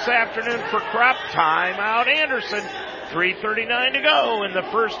 16 this afternoon for Crop. Timeout Anderson. 3:39 to go in the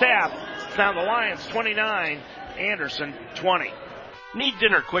first half. Now the Lions 29, Anderson 20. Need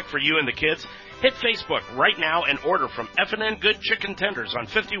dinner quick for you and the kids? Hit Facebook right now and order from F&N Good Chicken Tenders on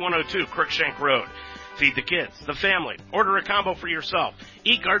 5102 Crookshank Road. Feed the kids, the family, order a combo for yourself.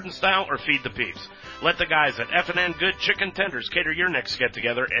 Eat garden style or feed the peeps. Let the guys at F&N Good Chicken Tenders cater your next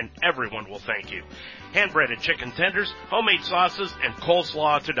get-together, and everyone will thank you. Hand-breaded chicken tenders, homemade sauces, and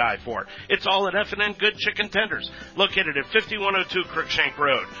coleslaw to die for. It's all at F&N Good Chicken Tenders, located at 5102 Crookshank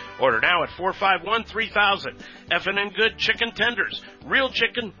Road. Order now at 451-3000. F&N Good Chicken Tenders. Real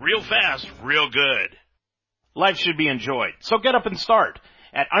chicken, real fast, real good. Life should be enjoyed, so get up and start.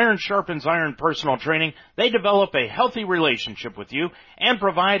 At Iron Sharpens Iron Personal Training, they develop a healthy relationship with you and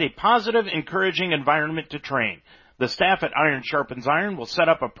provide a positive, encouraging environment to train. The staff at Iron Sharpens Iron will set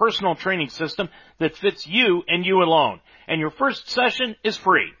up a personal training system that fits you and you alone. And your first session is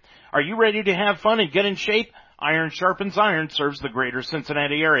free. Are you ready to have fun and get in shape? Iron Sharpens Iron serves the greater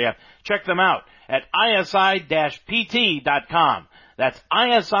Cincinnati area. Check them out at isi-pt.com. That's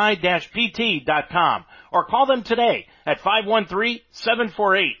isi-pt.com. Or call them today at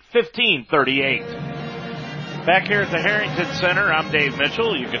 513-748-1538. Back here at the Harrington Center, I'm Dave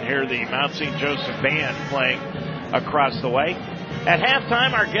Mitchell. You can hear the Mount St. Joseph Band playing across the way. At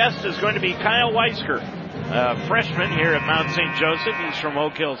halftime, our guest is going to be Kyle Weisker, a freshman here at Mount St. Joseph. He's from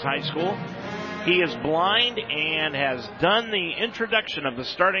Oak Hills High School. He is blind and has done the introduction of the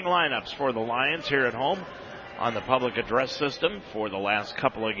starting lineups for the Lions here at home on the public address system for the last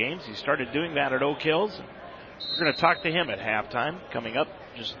couple of games. He started doing that at Oak Hills. We're going to talk to him at halftime, coming up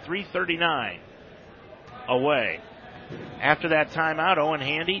just 3:39 away. After that timeout, Owen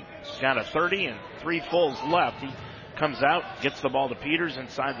Handy got a 30 and 3 fulls left. He comes out, gets the ball to Peters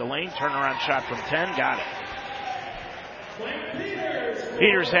inside the lane, turnaround shot from 10, got it.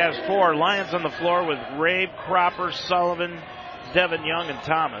 Peters has 4. Lions on the floor with Rabe, Cropper, Sullivan, Devin Young, and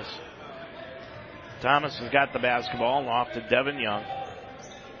Thomas. Thomas has got the basketball off to Devin Young.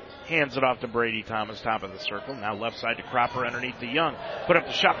 Hands it off to Brady Thomas, top of the circle. Now left side to Cropper underneath the Young. Put up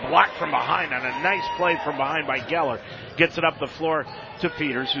the shot, blocked from behind on a nice play from behind by Geller. Gets it up the floor to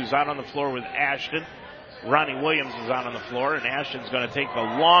Peters, who's out on the floor with Ashton. Ronnie Williams is out on the floor, and Ashton's going to take the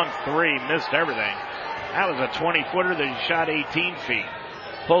long three. Missed everything. That was a 20-footer that he shot 18 feet.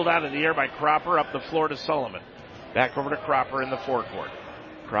 Pulled out of the air by Cropper, up the floor to Sullivan. Back over to Cropper in the forecourt.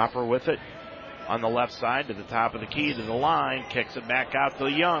 Cropper with it. On the left side to the top of the key to the line, kicks it back out to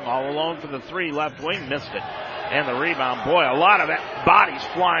Young, all alone for the 3, left wing, missed it. And the rebound, boy, a lot of bodies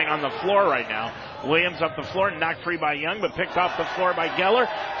flying on the floor right now. Williams up the floor, knocked free by Young, but picked off the floor by Geller,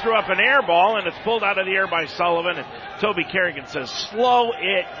 threw up an air ball, and it's pulled out of the air by Sullivan, and Toby Kerrigan says, slow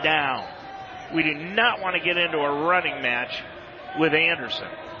it down. We do not want to get into a running match with Anderson.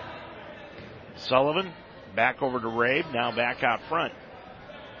 Sullivan, back over to Rabe, now back out front.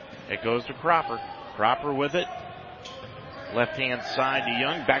 It goes to Cropper. Cropper with it. Left-hand side to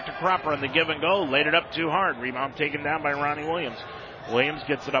Young. Back to Cropper on the give and go. Laid it up too hard. Rebound taken down by Ronnie Williams. Williams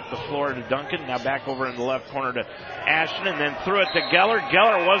gets it up the floor to Duncan. Now back over in the left corner to Ashton, and then threw it to Geller.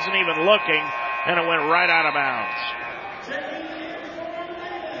 Geller wasn't even looking, and it went right out of bounds.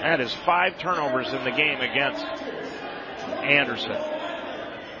 That is 5 turnovers in the game against Anderson.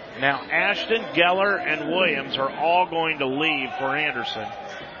 Now Ashton, Geller, and Williams are all going to leave for Anderson.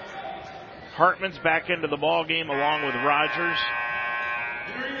 Hartman's back into the ball game along with Rogers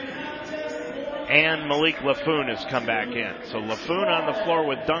And Malik LaFoon has come back in. So LaFoon on the floor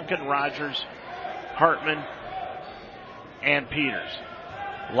with Duncan, Rogers, Hartman, and Peters.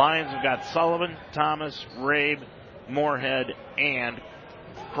 Lions have got Sullivan, Thomas, Rabe, Moorhead, and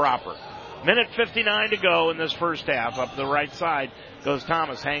Cropper. Minute 59 to go in this first half. Up the right side goes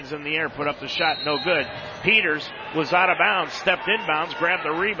Thomas, hangs in the air, put up the shot, no good. Peters was out of bounds, stepped inbounds, grabbed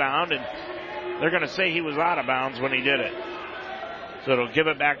the rebound, and they're going to say he was out of bounds when he did it. So it'll give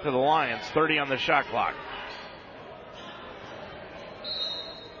it back to the Lions, 30 on the shot clock.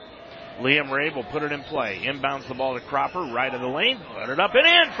 Liam Rabe will put it in play. Inbounds the ball to Cropper, right of the lane, put it up and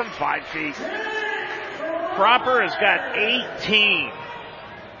in from 5 feet. Cropper has got 18.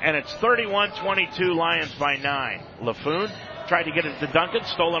 And it's 31-22, Lions by 9. LaFoon tried to get it to Duncan,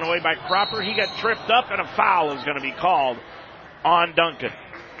 stolen away by Cropper. He got tripped up, and a foul is going to be called on Duncan.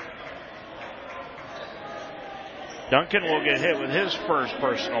 Duncan will get hit with his first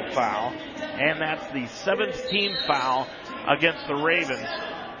personal foul, and that's the 7th team foul against the Ravens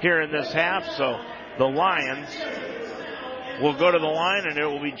here in this half. So the Lions will go to the line, and it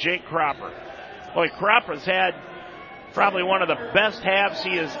will be Jake Cropper. Boy, Cropper's had probably one of the best halves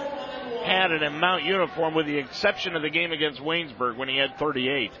he has had in a Mount uniform, with the exception of the game against Waynesburg when he had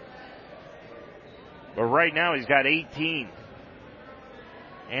 38. But right now he's got 18.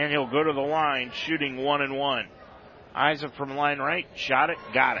 And he'll go to the line shooting 1-1. Isaac from line right, shot it,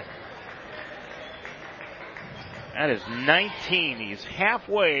 got it. That is 19. He's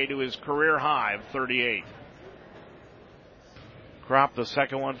halfway to his career high of 38. Crop the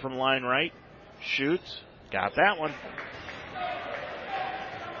second one from line right, shoots, got that one.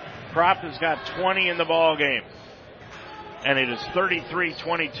 Crop has got 20 in the ball game. And it is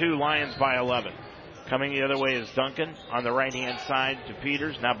 33-22, Lions by 11. Coming the other way is Duncan on the right-hand side to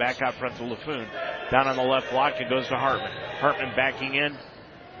Peters. Now back out front to LaFoon. Down on the left block, it goes to Hartman. Hartman backing in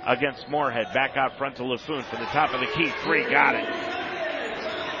against Moorhead. Back out front to LaFoon from the top of the key. 3, got it.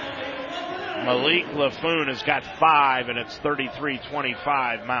 Malik LaFoon has got 5, and it's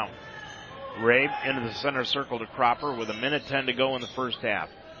 33-25 Mount. Rabe into the center circle to Cropper with 1:10 to go in the first half.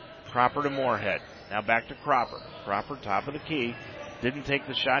 Cropper to Moorhead. Now back to Cropper. Cropper, top of the key. Didn't take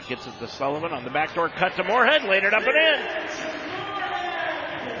the shot. Gets it to Sullivan on the backdoor cut to Moorhead. Laid it up and in.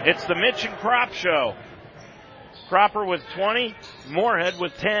 It's the Mitch and Crop show. Cropper with 20. Moorhead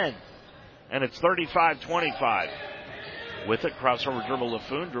with 10. And it's 35-25. With it, crossover dribble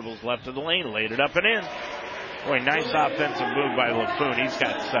LaFoon. Dribbles left of the lane. Laid it up and in. Boy, nice offensive move by LaFoon. He's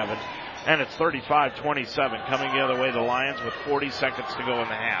got 7. And it's 35-27. Coming the other way, the Lions with 40 seconds to go in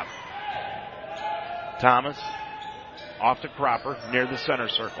the half. Thomas off to Cropper near the center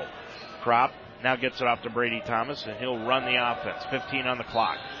circle. Crop now gets it off to Brady Thomas, and he'll run the offense. 15 on the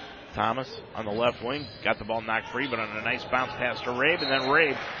clock. Thomas on the left wing got the ball knocked free, but on a nice bounce pass to Rabe, and then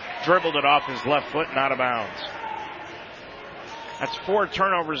Rabe dribbled it off his left foot and out of bounds. That's 4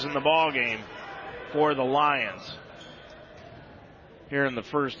 turnovers in the ball game for the Lions here in the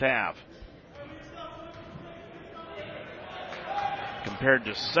first half, compared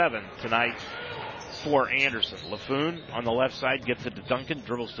to 7 tonight for Anderson. LaFoon on the left side gets it to Duncan,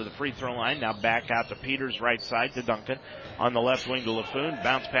 dribbles to the free throw line, now back out to Peters, right side to Duncan. On the left wing to LaFoon,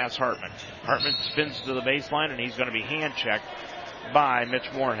 bounce pass Hartman. Hartman spins to the baseline, and he's going to be hand-checked by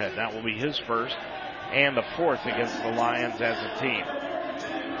Mitch Moorhead. That will be his first and the 4th against the Lions as a team.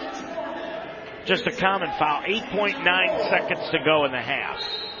 Just a common foul, 8.9 seconds to go in the half.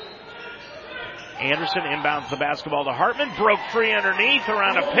 Anderson inbounds the basketball to Hartman, broke free underneath,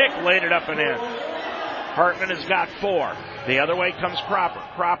 around a pick, laid it up and in. Hartman has got 4. The other way comes Cropper.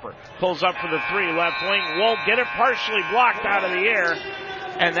 Cropper pulls up for the 3, left wing, won't get it, partially blocked out of the air,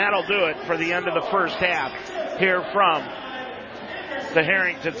 and that'll do it for the end of the first half here from the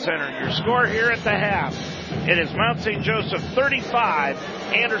Harrington Center. Your score here at the half. It is Mount St. Joseph 35,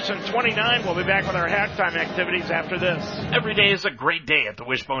 Anderson 29. We'll be back with our halftime activities after this. Every day is a great day at the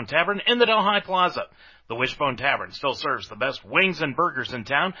Wishbone Tavern in the Delhi Plaza. The Wishbone Tavern still serves the best wings and burgers in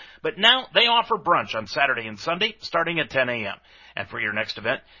town, but now they offer brunch on Saturday and Sunday starting at 10 a.m. And for your next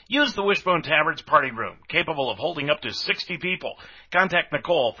event, use the Wishbone Tavern's party room, capable of holding up to 60 people. Contact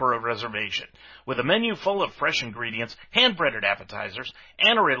Nicole for a reservation. With a menu full of fresh ingredients, hand-breaded appetizers,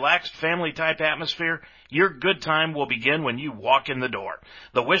 and a relaxed family-type atmosphere, your good time will begin when you walk in the door.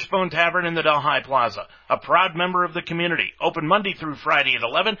 The Wishbone Tavern in the Delhi Plaza, a proud member of the community, open Monday through Friday at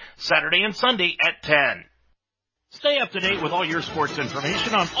 11, Saturday and Sunday at 10. Stay up to date with all your sports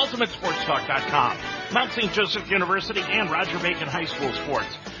information on UltimateSportsTalk.com. Mount St. Joseph University and Roger Bacon High School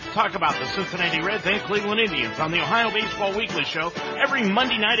sports. Talk about the Cincinnati Reds and Cleveland Indians on the Ohio Baseball Weekly Show every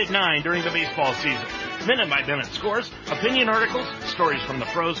Monday night at 9 during the baseball season. minute-by-minute scores, opinion articles, stories from the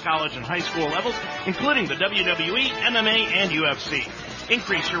pros, college, and high school levels, including the WWE, MMA, and UFC.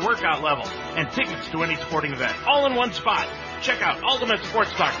 Increase your workout level and tickets to any sporting event, all in one spot. Check out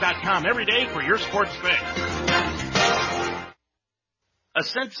UltimateSportsTalk.com every day for your sports fix.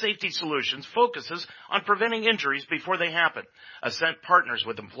 Ascent Safety Solutions focuses on preventing injuries before they happen. Ascent partners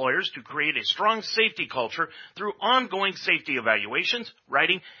with employers to create a strong safety culture through ongoing safety evaluations,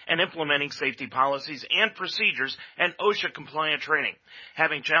 writing, and implementing safety policies and procedures and OSHA-compliant training.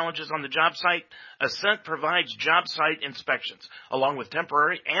 Having challenges on the job site? Ascent provides job site inspections, along with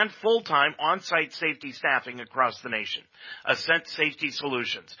temporary and full-time on-site safety staffing across the nation. Ascent Safety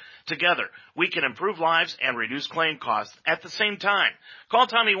Solutions. Together, we can improve lives and reduce claim costs at the same time. Call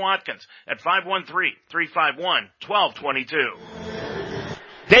Tommy Watkins at 513-351-1222.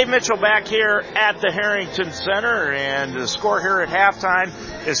 Dave Mitchell back here at the Harrington Center, and the score here at halftime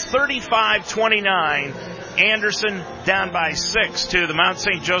is 35-29. Anderson down by 6 to the Mount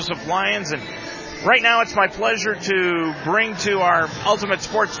St. Joseph Lions. And right now it's my pleasure to bring to our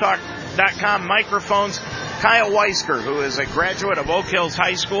UltimateSportsTalk.com microphones Kyle Weisker, who is a graduate of Oak Hills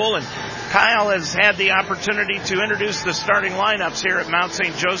High School, and Kyle has had the opportunity to introduce the starting lineups here at Mount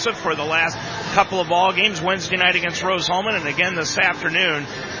St. Joseph for the last couple of ball games, Wednesday night against Rose-Hulman and again this afternoon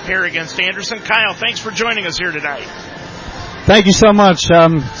here against Anderson. Kyle, thanks for joining us here tonight. Thank you so much.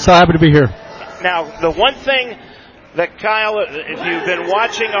 I'm so happy to be here. Now, the one thing that Kyle, if you've been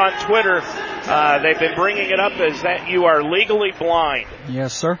watching on Twitter, they've been bringing it up, is that you are legally blind.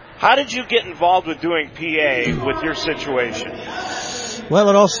 Yes, sir. How did you get involved with doing PA with your situation? Well,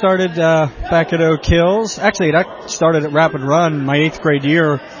 it all started back at Oak Hills. Actually, it started at Rapid Run my 8th grade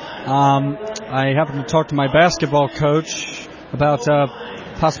year. I happened to talk to my basketball coach about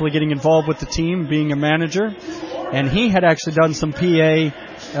possibly getting involved with the team, being a manager. And he had actually done some PA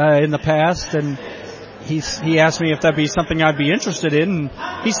in the past, and he asked me if that'd be something I'd be interested in. And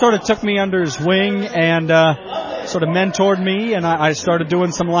he sort of took me under his wing and sort of mentored me, and I started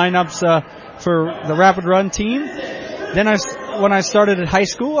doing some lineups for the Rapid Run team. Then when I started at high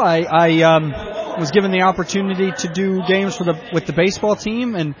school, I was given the opportunity to do games with the baseball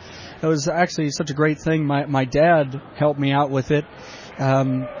team, and it was actually such a great thing. My dad helped me out with it.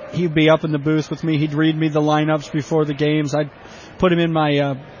 He'd be up in the booth with me. He'd read me the lineups before the games. I'd put him in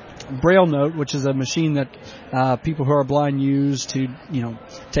my Braille Note, which is a machine that people who are blind use to,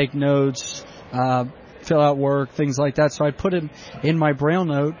 take notes, fill out work, things like that. So I'd put him in my Braille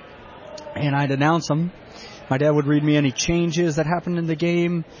Note, and I'd announce them. My dad would read me any changes that happened in the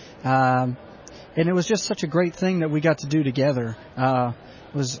game, and it was just such a great thing that we got to do together.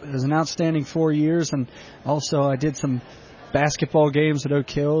 It was an outstanding 4 years, and also I did some basketball games at Oak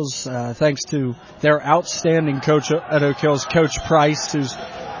Hills, thanks to their outstanding coach at Oak Hills, Coach Price, who's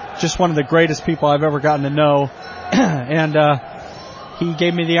just one of the greatest people I've ever gotten to know. And he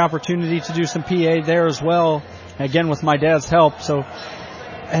gave me the opportunity to do some PA there as well, again with my dad's help.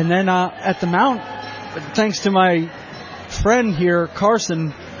 And then at the Mount, thanks to my friend here,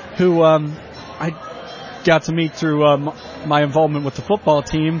 Carson, who I got to meet through my involvement with the football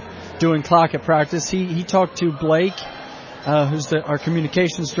team, doing clock at practice. He talked to Blake, who's our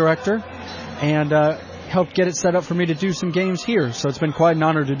communications director, and helped get it set up for me to do some games here. So it's been quite an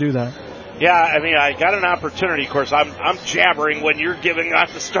honor to do that. Yeah, I mean, I got an opportunity. Of course, I'm jabbering when you're giving out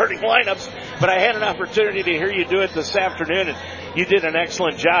the starting lineups, but I had an opportunity to hear you do it this afternoon, and you did an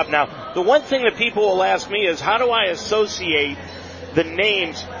excellent job. Now, the one thing that people will ask me is, how do I associate the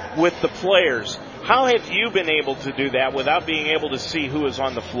names with the players? How have you been able to do that without being able to see who is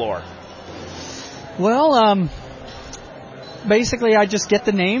on the floor? Well, basically, I just get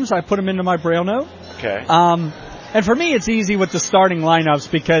the names. I put them into my Braille Note. Okay. And for me, it's easy with the starting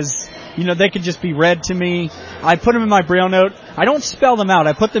lineups because, they can just be read to me. I put them in my Braille Note. I don't spell them out.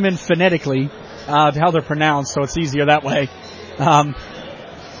 I put them in phonetically, how they're pronounced, so it's easier that way. And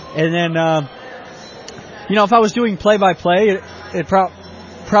then, if I was doing play-by-play, it'd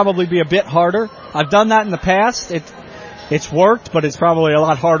probably be a bit harder. I've done that in the past. It's worked, but it's probably a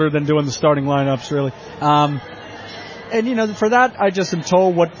lot harder than doing the starting lineups, really. And, for that, I just am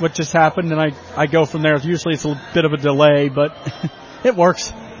told what just happened, and I go from there. Usually it's a bit of a delay, but it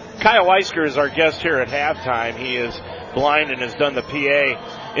works. Kyle Weisker is our guest here at halftime. He is blind and has done the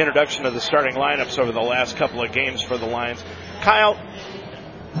PA introduction of the starting lineups over the last couple of games for the Lions. Kyle,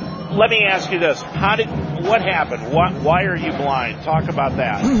 let me ask you this. What happened? Why are you blind? Talk about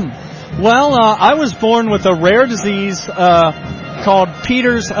that. Well, I was born with a rare disease called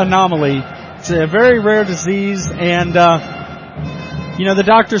Peters anomaly. It's a very rare disease, and the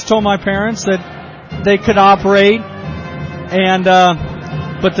doctors told my parents that they could operate, and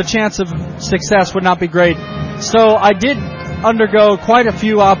but the chance of success would not be great. So I did undergo quite a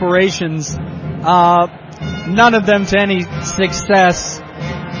few operations, none of them to any success,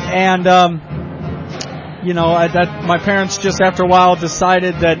 and my parents just after a while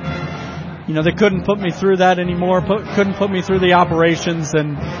decided that they couldn't put me through that anymore, couldn't put me through the operations,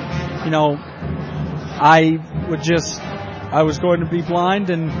 and I was going to be blind,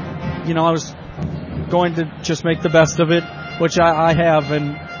 and I was going to just make the best of it, which I have.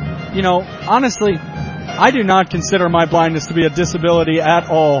 And honestly, I do not consider my blindness to be a disability at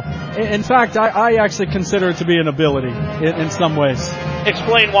all. In fact, I actually consider it to be an ability in some ways.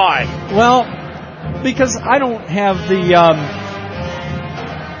 Explain why. Well, because I don't have the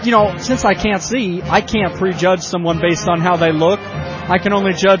since I can't see, I can't prejudge someone based on how they look. I can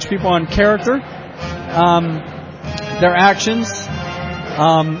only judge people on character, their actions,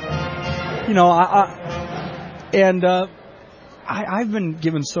 I've been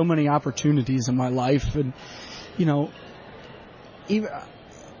given so many opportunities in my life, and even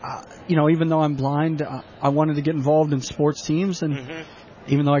though I'm blind, I wanted to get involved in sports teams, and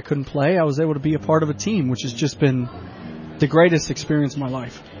even though I couldn't play, I was able to be a part of a team, which has just been the greatest experience of my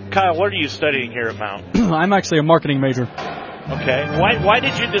life. Kyle, what are you studying here at Mount? I'm actually a marketing major. Okay. Why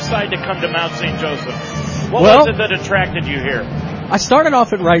did you decide to come to Mount St. Joseph? What was it that attracted you here? I started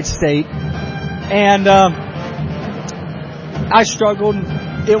off at Wright State, and I struggled.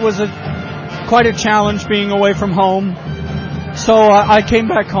 It was quite a challenge being away from home. So I came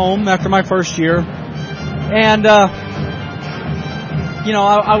back home after my first year, and I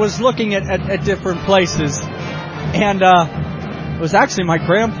was looking at different places, and it was actually my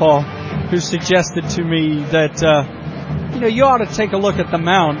grandpa who suggested to me that you ought to take a look at the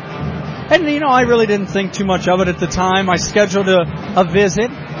Mount. And I really didn't think too much of it at the time. I scheduled a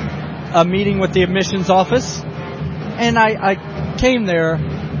visit, a meeting with the admissions office, and I came there,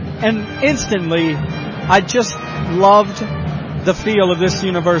 and instantly I just loved the feel of this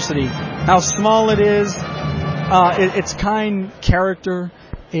university. How small it is, its kind character,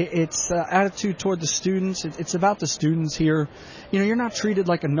 its attitude toward the students. It's about the students here. You're not treated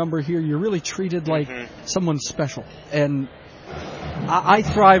like a number here. You're really treated like someone special. And I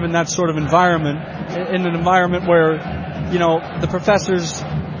thrive in that sort of environment, in an environment where, the professors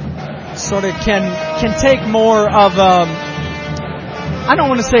sort of can take more of, I don't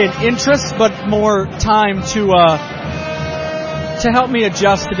want to say an interest, but more time to help me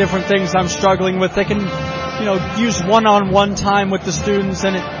adjust to different things I'm struggling with. They can, use one-on-one time with the students,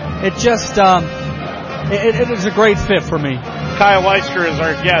 and it just, it is a great fit for me. Kyle Weisker is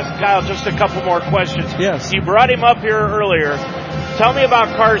our guest. Kyle, just a couple more questions. Yes. You brought him up here earlier. Tell me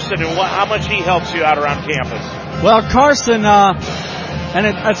about Carson and how much he helps you out around campus. Well, Carson, and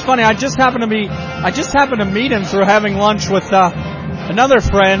it's funny. I just happened to meet him through having lunch with another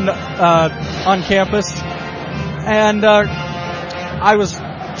friend on campus, and I was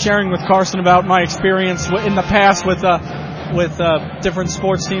sharing with Carson about my experience in the past with different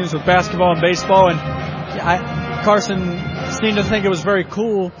sports teams, with basketball and baseball, and Carson seemed to think it was very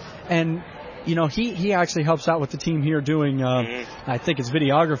cool, and he actually helps out with the team here doing I think it's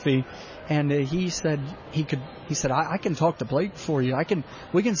videography, and he said I can talk to Blake for you.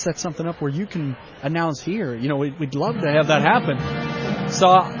 We can set something up where you can announce here. We'd love to have that happen. So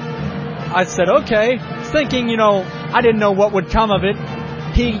I said okay, thinking I didn't know what would come of it.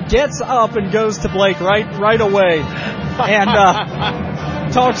 He gets up and goes to Blake right away, and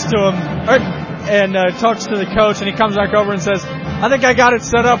talks to him, and talks to the coach, and he comes back over and says, I think I got it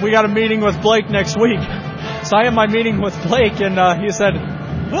set up. We got a meeting with Blake next week. So I have my meeting with Blake, and he said,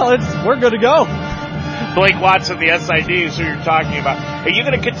 well, we're good to go. Blake Watson, the SID, is who you're talking about. Are you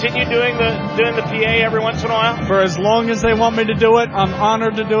going to continue doing the PA every once in a while? For as long as they want me to do it. I'm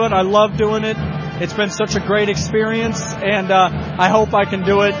honored to do it. I love doing it. It's been such a great experience, and I hope I can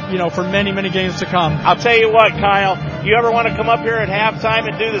do it, for many, many games to come. I'll tell you what, Kyle, you ever want to come up here at halftime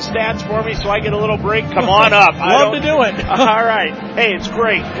and do the stats for me so I get a little break? Come on up. Love to do it. All right. Hey, it's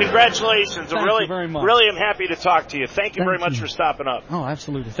great. Congratulations. Thank you very much. Really am happy to talk to you. Thank you very much for stopping up. Oh,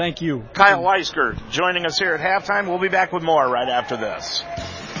 absolutely. Thank you. Kyle Weisker joining us here at halftime. We'll be back with more right after this.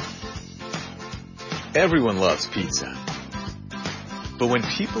 Everyone loves pizza. But when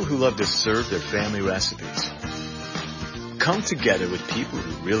people who love to serve their family recipes come together with people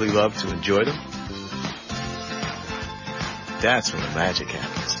who really love to enjoy them, that's when the magic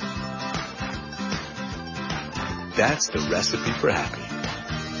happens. That's the recipe for happy.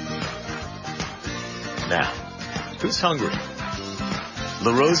 Now, who's hungry?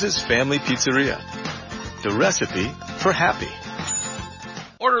 La Rosa's Family Pizzeria. The recipe for happy.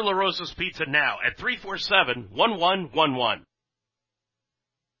 Order La Rosa's Pizza now at 347-1111.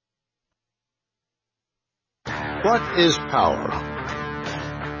 What is power?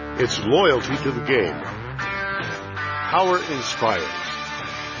 It's loyalty to the game. Power inspires.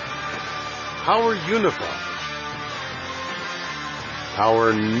 Power unifies.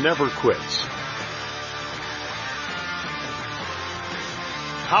 Power never quits.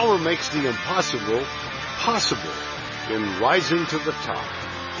 Power makes the impossible possible in rising to the top.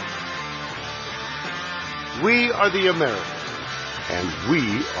 We are the Americans, and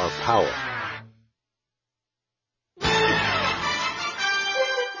we are power.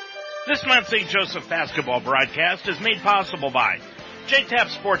 This Mount St. Joseph basketball broadcast is made possible by J-Tap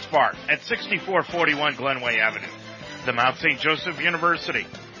Sports Bar at 6441 Glenway Avenue, the Mount St. Joseph University,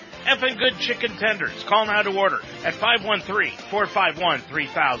 Effin' Good Chicken Tenders. Call now to order at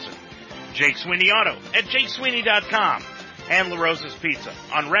 513-451-3000. Jake Sweeney Auto at jakesweeney.com. And La Rosa's Pizza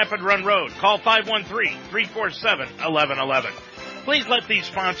on Rapid Run Road. Call 513-347-1111. Please let these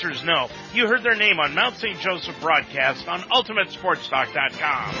sponsors know you heard their name on Mount St. Joseph broadcast on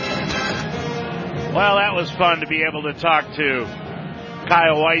UltimateSportsTalk.com. Well, that was fun to be able to talk to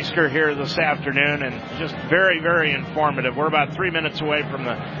Kyle Weisker here this afternoon, and just very, very informative. We're about 3 minutes away from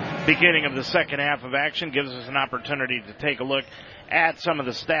the beginning of the second half of action. Gives us an opportunity to take a look at some of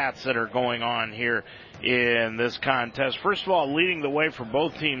the stats that are going on here in this contest. First of all, leading the way for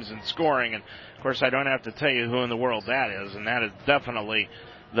both teams in scoring, and of course I don't have to tell you who in the world that is, and that is definitely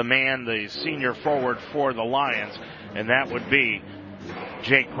the man, the senior forward for the Lions, and that would be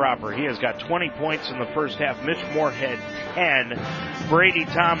Jake Cropper. He has got 20 points in the first half. Mitch Moorhead 10, Brady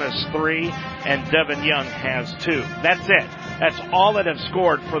Thomas 3, and Devin Young has 2. That's it. That's all that have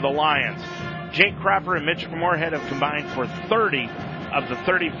scored for the Lions. Jake Cropper and Mitch Moorhead have combined for 30 of the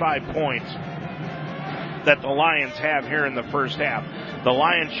 35 points that the Lions have here in the first half. The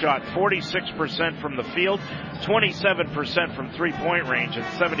Lions shot 46% from the field, 27% from three-point range, and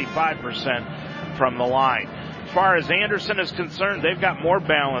 75% from the line. As far as Anderson is concerned, they've got more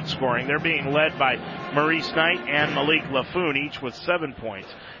balanced scoring. They're being led by Maurice Knight and Malik Laffoon, each with 7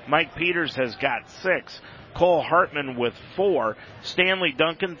 points. Mike Peters has got 6. Cole Hartman with 4. Stanley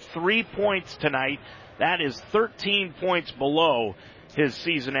Duncan, 3 points tonight. That is 13 points below his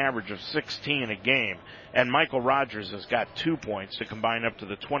season average of 16 a game. And Michael Rogers has got 2 points to combine up to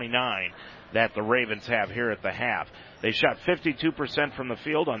the 29 that the Ravens have here at the half. They shot 52% from the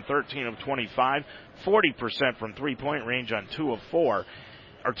field on 13 of 25, 40% from three-point range on 2 of 5,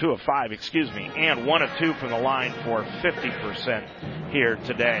 and 1 of 2 from the line for 50% here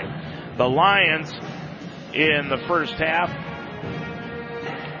today. The Lions in the first half,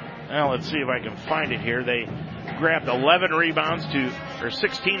 well, let's see if I can find it here. They grabbed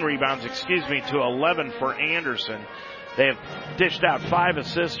 16 rebounds, to 11 for Anderson. They have dished out 5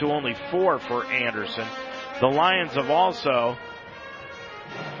 assists to only 4 for Anderson. The Lions have also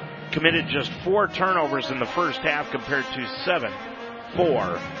committed just 4 turnovers in the first half compared to 7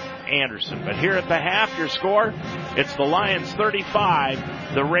 for Anderson. But here at the half, your score, it's the Lions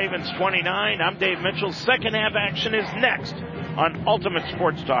 35, the Ravens 29. I'm Dave Mitchell. Second half action is next on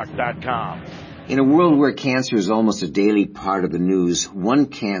UltimateSportsTalk.com. In a world where cancer is almost a daily part of the news, one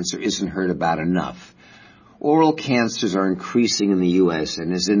cancer isn't heard about enough. Oral cancers are increasing in the U.S.,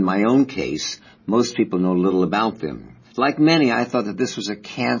 and as in my own case, most people know little about them. Like many, I thought that this was a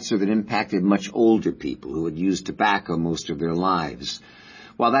cancer that impacted much older people who had used tobacco most of their lives.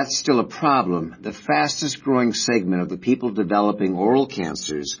 While that's still a problem, the fastest growing segment of the people developing oral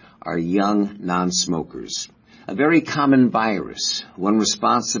cancers are young non-smokers. A very common virus, one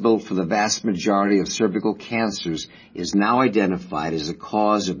responsible for the vast majority of cervical cancers, is now identified as a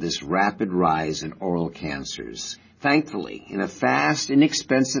cause of this rapid rise in oral cancers. Thankfully, in a fast,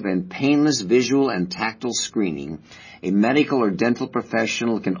 inexpensive, and painless visual and tactile screening, a medical or dental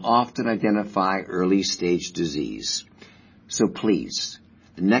professional can often identify early-stage disease. So please,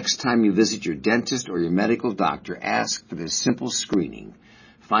 the next time you visit your dentist or your medical doctor, ask for this simple screening.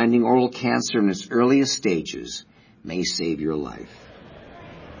 Finding oral cancer in its earliest stages may save your life.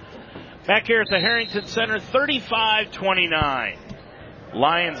 Back here at the Harrington Center, 35-29.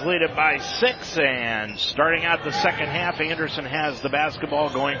 Lions lead it by 6, and starting out the second half, Anderson has the basketball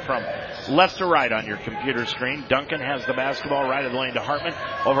going from left to right on your computer screen. Duncan has the basketball right of the lane to Hartman.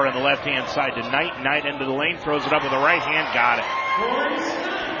 Over on the left-hand side to Knight. Knight into the lane, throws it up with the right hand, got it.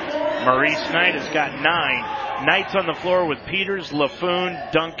 Maurice Knight has got 9. Knight's on the floor with Peters,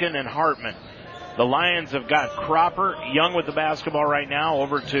 Laffoon, Duncan, and Hartman. The Lions have got Cropper, Young with the basketball right now,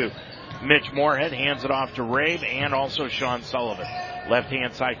 over to Mitch Moorhead, hands it off to Rabe, and also Sean Sullivan.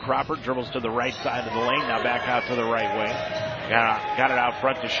 Left-hand side, Cropper dribbles to the right side of the lane, now back out to the right wing. Got it out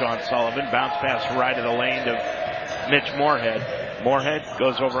front to Sean Sullivan. Bounce pass right of the lane to Mitch Moorhead. Moorhead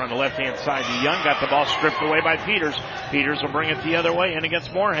goes over on the left-hand side to Young. Got the ball stripped away by Peters. Peters will bring it the other way in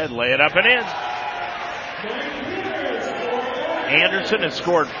against Moorhead. Lay it up and in. Anderson has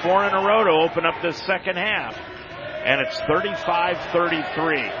scored 4 in a row to open up this second half. And it's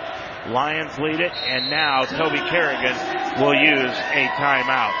 35-33. Lions lead it, and now Toby Kerrigan will use a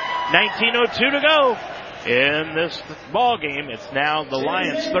timeout. 19:02 to go in this ball game. It's now the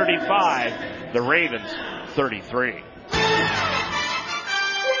Lions 35, the Ravens 33.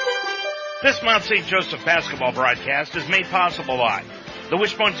 This Mount St. Joseph basketball broadcast is made possible by the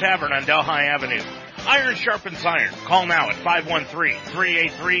Wishbone Tavern on Delhi Avenue. Iron sharpens iron. Call now at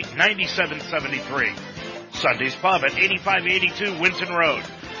 513-383-9773. Sunday's Pub at 8582 Winton Road.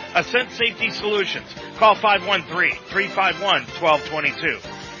 Ascent Safety Solutions. Call 513-351-1222.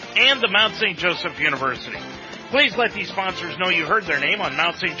 And the Mount St. Joseph University. Please let these sponsors know you heard their name on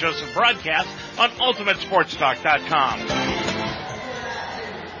Mount St. Joseph broadcast on UltimateSportsTalk.com.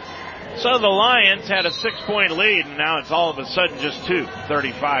 So the Lions had a 6-point lead, and now it's all of a sudden just 2,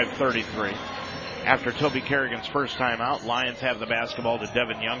 35-33. After Toby Kerrigan's first time out, Lions have the basketball to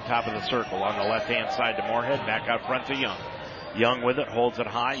Devin Young, top of the circle. On the left-hand side to Moorhead, back out front to Young. Young with it, holds it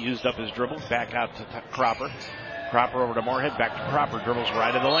high, used up his dribble, back out to Cropper. Cropper over to Moorhead, back to Cropper, dribbles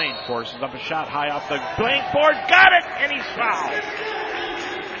right of the lane, forces up a shot high off the blank board, got it, and he's fouled.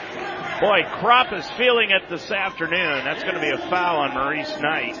 Boy, Kropp is feeling it this afternoon. That's going to be a foul on Maurice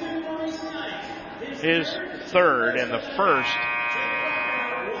Knight. His third and the first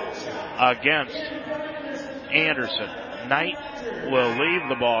against Anderson. Knight will leave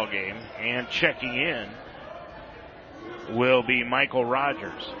the ball game, and checking in will be Michael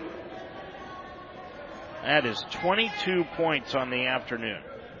Rogers. That is 22 points on the afternoon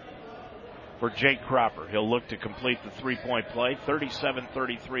for Jake Cropper. He'll look to complete the three-point play.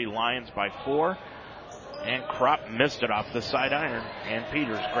 37-33 Lions by 4. And Kropp missed it off the side iron, and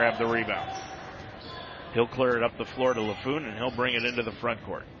Peters grabbed the rebound. He'll clear it up the floor to LaFoon, and he'll bring it into the front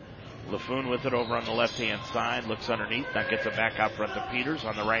court. LaFoon with it over on the left-hand side, looks underneath, now gets it back out front to Peters.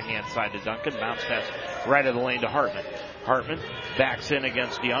 On the right-hand side to Duncan, bounce pass right of the lane to Hartman. Hartman backs in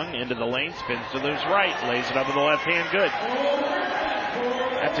against Young, into the lane, spins to his right, lays it up with the left hand, good.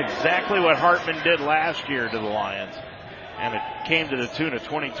 That's exactly what Hartman did last year to the Lions, and it came to the tune of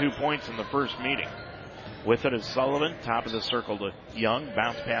 22 points in the first meeting. With it is Sullivan, top of the circle to Young,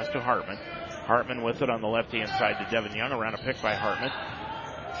 bounce pass to Hartman. Hartman with it on the left-hand side to Devin Young, around a pick by Hartman.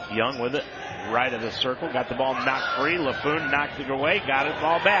 Young with it, right of the circle, got the ball knocked free. LaFoon knocked it away, got it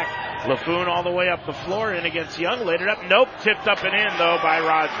ball back. LaFoon all the way up the floor, in against Young, laid it up. Nope, tipped up and in though by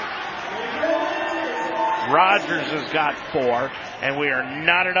Rogers. Rogers has got 4, and we are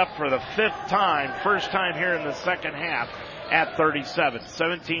knotted up for the 5th time, first time here in the second half at 37.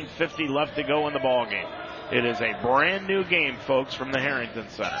 17:50 left to go in the ball game. It is a brand new game, folks, from the Harrington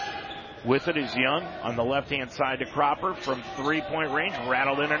Center. With it is Young on the left-hand side to Cropper from three-point range,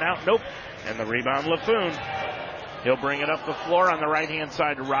 rattled in and out, nope, and the rebound LaFoon. He'll bring it up the floor on the right-hand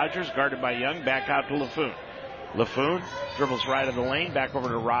side to Rogers, guarded by Young, back out to LaFoon. LaFoon dribbles right of the lane, back over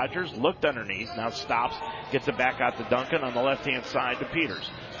to Rogers, looked underneath, now stops, gets it back out to Duncan on the left-hand side to Peters.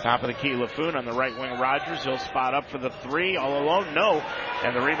 Top of the key, LaFoon on the right wing, Rogers, he'll spot up for the 3, all alone, no,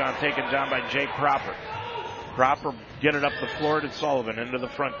 and the rebound taken down by Jake Cropper. Cropper get it up the floor to Sullivan into the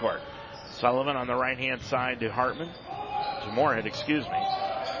front court. Sullivan on the right-hand side to Hartman, to Moorhead, excuse me.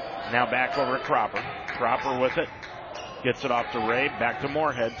 Now back over to Cropper. Cropper with it. Gets it off to Ray, back to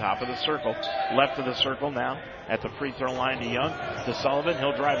Moorhead, top of the circle. Left of the circle now at the free throw line to Young. To Sullivan,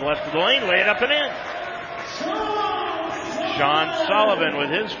 he'll drive left of the lane, lay it up and in. Sean Sullivan with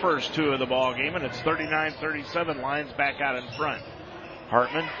his first 2 of the ball game, and it's 39-37, Lions back out in front.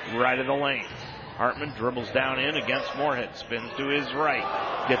 Hartman, right of the lane. Hartman dribbles down in against Moorhead, spins to his right,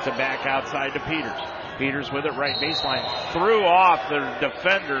 gets it back outside to Peters. Peters with it right baseline, threw off the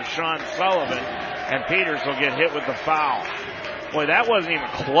defender, Sean Sullivan, and Peters will get hit with the foul. Boy, that wasn't even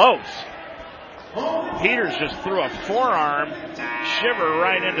close. Peters just threw a forearm shiver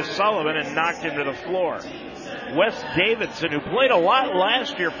right into Sullivan and knocked him to the floor. Wes Davidson, who played a lot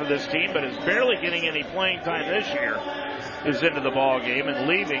last year for this team, but is barely getting any playing time this year, is into the ball game, and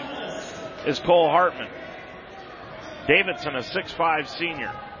leaving is Cole Hartman. Davidson, a 6'5"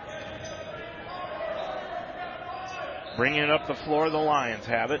 senior. Bringing it up the floor, the Lions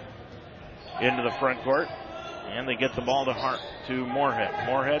have it. Into the front court. And they get the ball to Moorhead.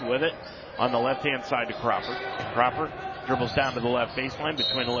 Moorhead with it on the left-hand side to Cropper. Cropper dribbles down to the left baseline,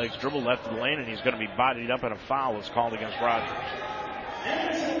 between the legs dribble, left of the lane, and he's going to be bodied up, and a foul is called against Rogers.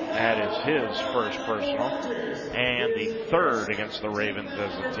 That is his first personal, and the 3rd against the Ravens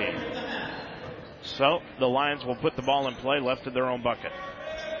as a team. So the Lions will put the ball in play left of their own bucket.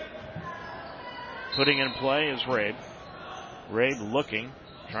 Putting in play is Rabe. Rabe looking,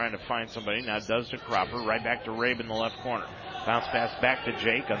 trying to find somebody. Now does to Cropper. Right back to Rabe in the left corner. Bounce pass back to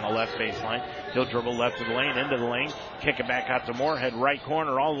Jake on the left baseline. He'll dribble left of the lane, into the lane. Kick it back out to Moorhead. Right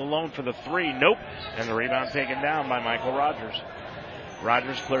corner, all alone for the three. Nope. And the rebound taken down by Michael Rogers.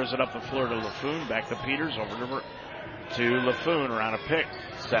 Rogers clears it up the floor to LaFoon. Back to Peters. Over to LaFoon around a pick.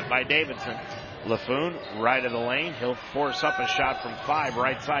 Set by Davidson. LaFoon, right of the lane. He'll force up a shot from 5,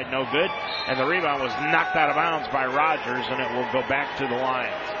 right side, no good. And the rebound was knocked out of bounds by Rogers, and it will go back to the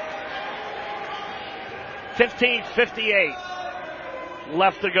Lions. 15:58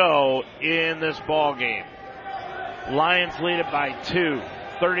 left to go in this ball game. Lions lead it by 2,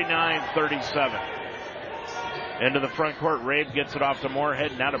 39-37. Into the front court, Rabe gets it off to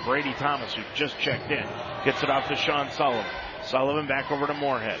Moorhead, now to Brady Thomas, who just checked in. Gets it off to Sean Sullivan. Sullivan back over to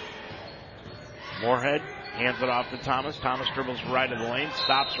Moorhead. Moorhead hands it off to Thomas. Thomas dribbles right of the lane,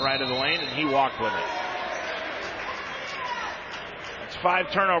 stops right of the lane, and he walked with it. It's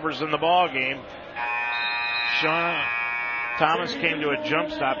 5 turnovers in the ball game. Sean Thomas came to a jump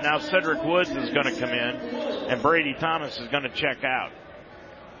stop. Now Cedric Woods is going to come in, and Brady Thomas is going to check out.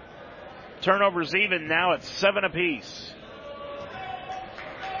 Turnovers even now at 7 apiece.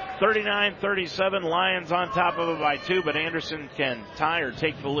 39-37, Lions on top of it by 2, but Anderson can tie or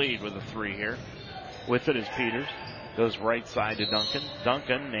take the lead with a 3 here. With it is Peters. Goes right side to Duncan.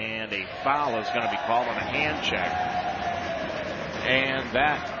 Duncan, and a foul is going to be called on a hand check. And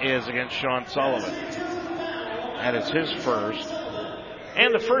that is against Sean Sullivan. That is his first.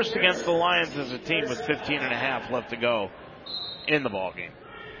 And the first against the Lions as a team with 15.5 left to go in the ballgame.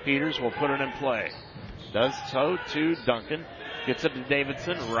 Peters will put it in play. Does so to Duncan. Gets it to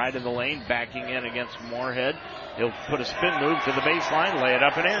Davidson, right in the lane, backing in against Moorhead. He'll put a spin move to the baseline, lay it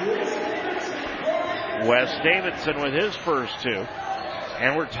up and in. Wes Davidson with his first 2.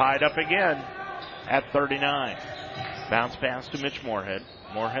 And we're tied up again at 39. Bounce pass to Mitch Moorhead.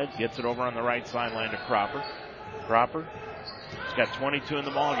 Moorhead gets it over on the right sideline to Cropper. Cropper, he's got 22 in the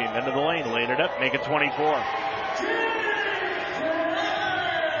ballgame. Into the lane, laid it up, make it 24.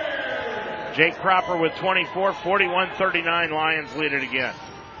 Jake Cropper with 24, 41-39, Lions lead it again.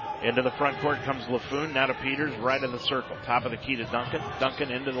 Into the front court comes LaFoon, now to Peters, right of the circle. Top of the key to Duncan.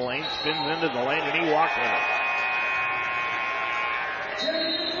 Duncan into the lane, spins into the lane, and he walked with it.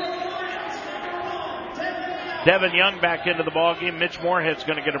 Devin Young back into the ballgame. Mitch Moorhead's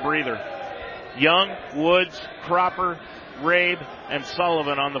going to get a breather. Young, Woods, Cropper, Rabe, and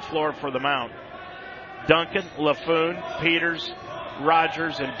Sullivan on the floor for the Mount. Duncan, LaFoon, Peters,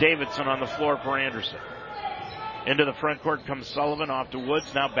 Rogers, and Davidson on the floor for Anderson. Into the front court comes Sullivan, off to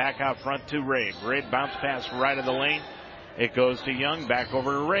Woods, now back out front to Rabe. Rabe bounce pass right of the lane. It goes to Young, back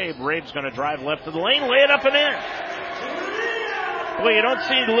over to Rabe. Rabe's going to drive left of the lane, lay it up and in. Well, you don't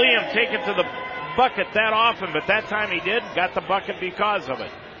see Liam take it to the bucket that often, but that time he did, got the bucket because of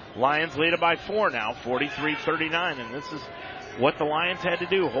it. Lions lead it by 4 now, 43-39, and this is what the Lions had to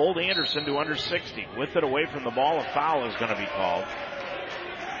do, hold Anderson to under 60. With it away from the ball, a foul is going to be called.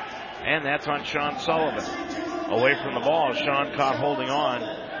 And that's on Sean Sullivan. Away from the ball, Sean caught holding on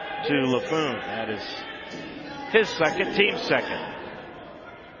to LaFoon. That is his second, team second.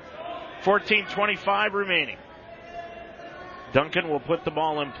 14:25 remaining. Duncan will put the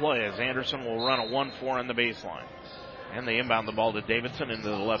ball in play as Anderson will run a 1-4 on the baseline. And they inbound the ball to Davidson into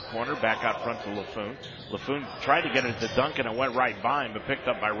the left corner, back out front to LaFoon. LaFoon tried to get it to Duncan and went right by him, but picked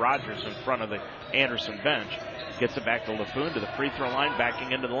up by Rogers in front of the Anderson bench. Gets it back to LaFoon to the free throw line,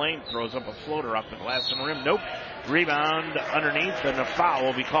 backing into the lane, throws up a floater off the glass and rim. Nope. Rebound underneath, and a foul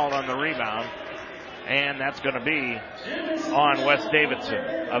will be called on the rebound. And that's going to be on Wes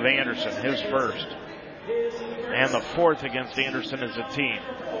Davidson of Anderson, his first. And the fourth against Anderson as a team.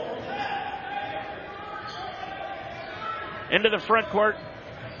 Into the front court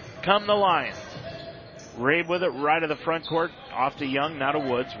come the Lions. Rabe with it right of the front court. Off to Young, now to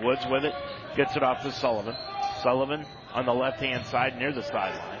Woods. Woods with it. Gets it off to Sullivan. Sullivan on the left-hand side near the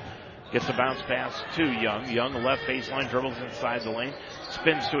sideline. Gets a bounce pass to Young. Young, left baseline, dribbles inside the lane.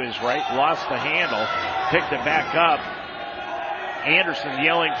 Spins to his right. Lost the handle. Picked it back up. Anderson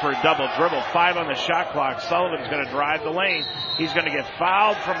yelling for a double dribble. 5 on the shot clock. Sullivan's going to drive the lane. He's going to get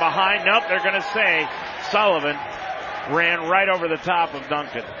fouled from behind. Nope, they're going to say Sullivan ran right over the top of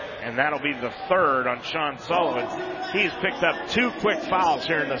Duncan. And that'll be the third on Sean Sullivan. He's picked up 2 quick fouls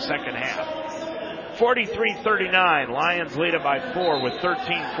here in the second half. 43-39. Lions lead it by 4 with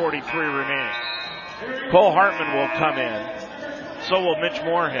 13:43 remaining. Cole Hartman will come in. So will Mitch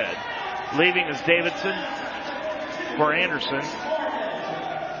Moorhead. Leaving is Davidson for Anderson.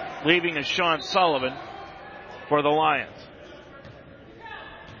 leaving is Sean Sullivan for the Lions.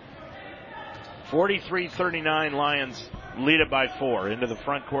 43-39, Lions lead it by 4. Into the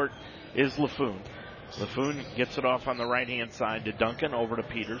front court is LaFoon. LaFoon gets it off on the right-hand side to Duncan, over to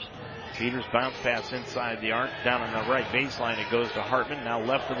Peters. Peters bounce pass inside the arc, down on the right baseline. It goes to Hartman, now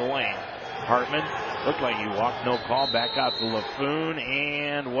left of the lane. Hartman looked like he walked, no call. Back out to LaFoon,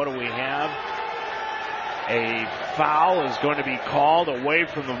 and what do we have? A foul is going to be called away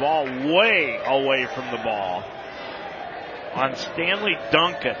from the ball, way away from the ball, on Stanley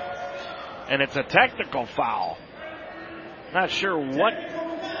Duncan. And it's a technical foul. Not sure what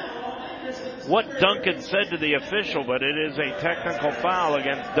Duncan said to the official, but it is a technical foul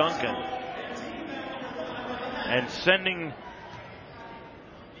against Duncan. And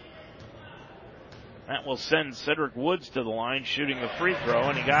that will send Cedric Woods to the line, shooting the free throw,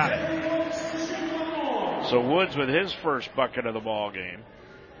 and he got it. So Woods with his first bucket of the ball game.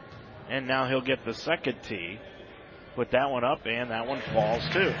 And now he'll get the second tee. Put that one up, and that one falls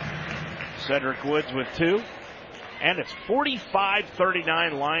too. Cedric Woods with 2. And it's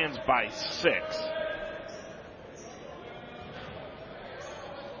 45-39, Lions by 6.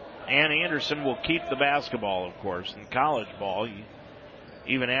 Ann Anderson will keep the basketball, of course. In college ball,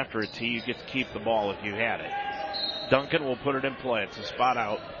 even after a tee, you get to keep the ball if you had it. Duncan will put it in play. It's a spot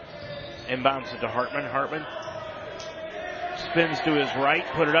out. Inbounds it to Hartman. Hartman spins to his right,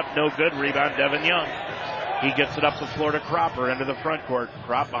 put it up, no good. Rebound, Devin Young. He gets it up the floor to Cropper into the front court.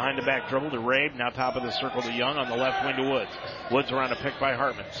 Crop behind the back dribble to Rabe. Now top of the circle to Young, on the left wing to Woods. Woods around a pick by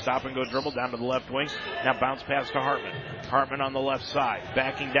Hartman. Stop and go dribble down to the left wing. Now bounce pass to Hartman. Hartman on the left side.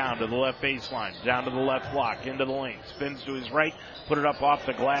 Backing down to the left baseline. Down to the left block. Into the lane. Spins to his right. Put it up off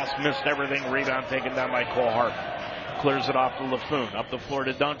the glass. Missed everything. Rebound taken down by Cole Hartman. Clears it off to LaFoon. Up the floor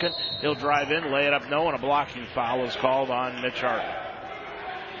to Duncan. He'll drive in. Lay it up. No. And a blocking foul is called on Mitch Hartman.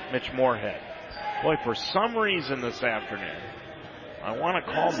 Mitch Moorhead. Boy, for some reason this afternoon, I want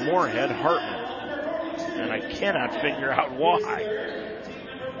to call Moorhead Hartman, and I cannot figure out why.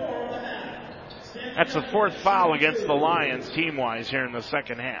 That's the 4th foul against the Lions team-wise here in the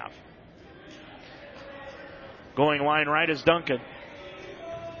second half. Going line right is Duncan.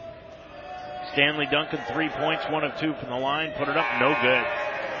 Stanley Duncan, 3 points, 1 of 2 from the line. Put it up, no good.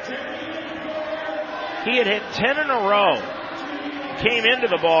 He had hit 10 in a row. Came into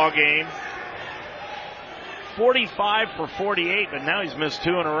the ball game 45 for 48, but now he's missed 2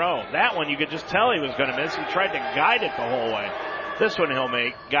 in a row. That one you could just tell he was going to miss. He tried to guide it the whole way. This one he'll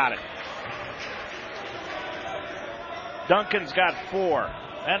make. Got it. Duncan's got 4.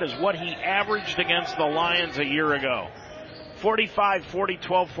 That is what he averaged against the Lions a year ago. 45-40,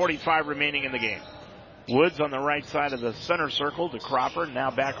 12:45 remaining in the game. Woods on the right side of the center circle to Cropper.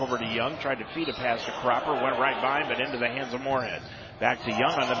 Now back over to Young. Tried to feed a pass to Cropper. Went right by him, but into the hands of Moorhead. Back to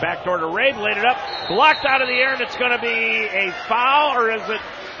Young on the back door to Rabe. Laid it up. Blocked out of the air, and it's going to be a foul, or is it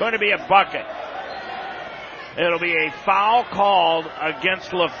going to be a bucket? It'll be a foul called against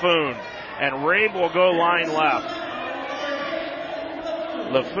LaFoon, and Rabe will go line left.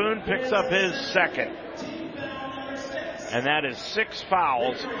 LaFoon picks up his second, and that is 6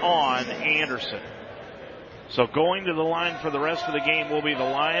 fouls on Anderson. So going to the line for the rest of the game will be the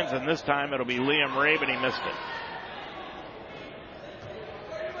Lions, and this time it'll be Liam Rabe, and he missed it.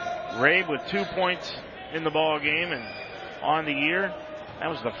 Rabe with 2 points in the ball game and on the year. That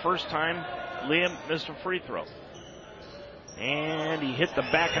was the first time Liam missed a free throw. And he hit the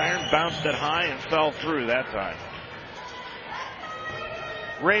back iron, bounced it high, and fell through that time.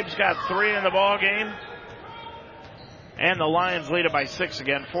 Rabe's got 3 in the ball game. And the Lions lead it by 6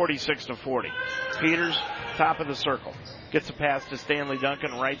 again, 46-40. Peters, top of the circle. Gets a pass to Stanley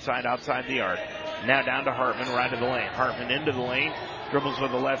Duncan, right side outside the arc. Now down to Hartman, right of the lane. Hartman into the lane. Dribbles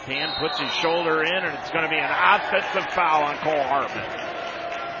with the left hand, puts his shoulder in, and it's going to be an offensive foul on Cole Hartman.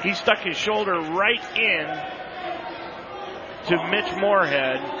 He stuck his shoulder right in to Mitch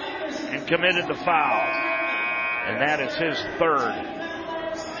Moorhead and committed the foul. And that is his 3rd.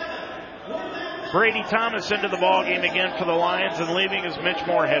 Brady Thomas into the ball game again for the Lions, and leaving is Mitch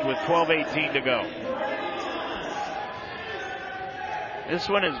Moorhead with 12:18 to go. This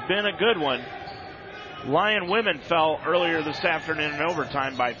one has been a good one. Lion women fell earlier this afternoon in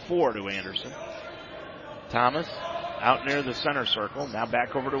overtime by 4 to Anderson. Thomas out near the center circle. Now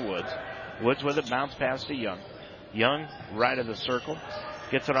back over to Woods. Woods with it, bounce pass to Young. Young, right of the circle.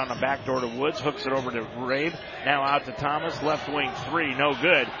 Gets it on the back door to Woods. Hooks it over to Rabe. Now out to Thomas. Left wing 3, no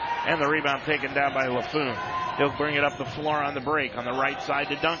good. And the rebound taken down by LaFoon. He'll bring it up the floor on the break. On the right side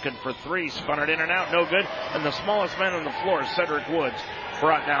to Duncan for 3. Spun it in and out, no good. And the smallest man on the floor, Cedric Woods,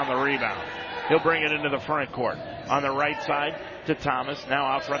 brought down the rebound. He'll bring it into the front court. On the right side to Thomas. Now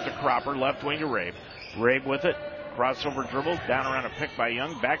out front to Cropper. Left wing to Rabe. Rabe with it. Crossover dribble. Down around a pick by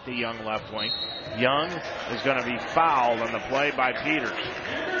Young. Back to Young left wing. Young is going to be fouled on the play by Peters.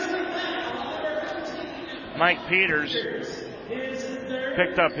 Mike Peters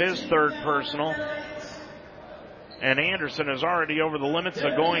picked up his third personal. And Anderson is already over the limits.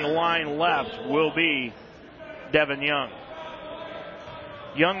 The going line left will be Devin Young.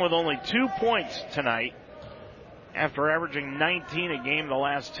 Young with only 2 points tonight after averaging 19 a game the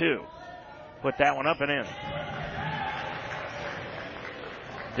last two. Put that one up and in.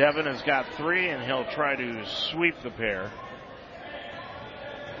 Devin has got 3, and he'll try to sweep the pair.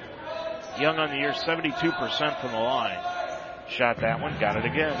 Young on the year, 72% from the line. Shot that one, got it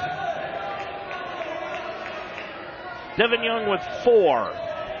again. Devin Young with 4,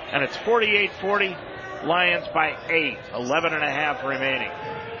 and it's 48-40. Lions by 8, 11.5 remaining.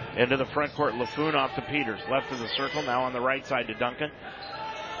 Into the front court, LaFoon off to Peters. Left of the circle, now on the right side to Duncan.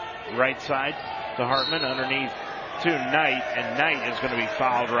 Right side to Hartman, underneath to Knight, and Knight is going to be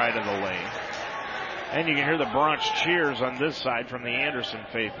fouled right of the lane. And you can hear the Bronx cheers on this side from the Anderson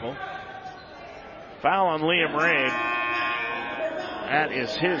faithful. Foul on Liam Rabe. That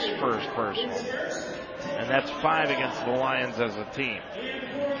is his first personal. And that's 5 against the Lions as a team.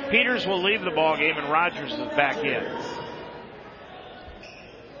 Peters will leave the ball game, and Rogers is back in.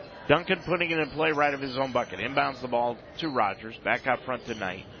 Duncan putting it in play right of his own bucket. Inbounds the ball to Rogers. Back out front to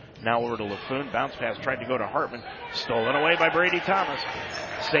Knight. Now over to LaFoon. Bounce pass tried to go to Hartman. Stolen away by Brady Thomas.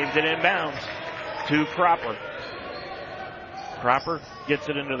 Saved it inbounds to Cropper. Cropper gets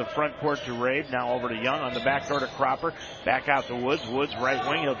it into the front court to Rabe. Now over to Young on the back door to Cropper. Back out to Woods. Woods right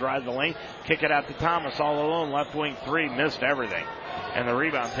wing. He'll drive the lane. Kick it out to Thomas all alone. Left wing 3. Missed everything. And the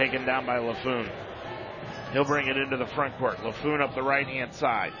rebound taken down by LaFoon. He'll bring it into the front court. LaFoon up the right-hand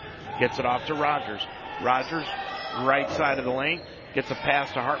side. Gets it off to Rogers. Rogers, right side of the lane. Gets a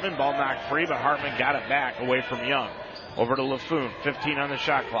pass to Hartman. Ball knocked free, but Hartman got it back away from Young. Over to LaFoon. 15 on the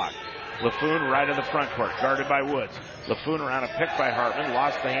shot clock. LaFoon right of the front court. Guarded by Woods. LaFoon around a pick by Hartman.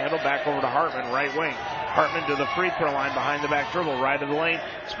 Lost the handle. Back over to Hartman. Right wing. Hartman to the free throw line behind the back dribble. Right of the lane.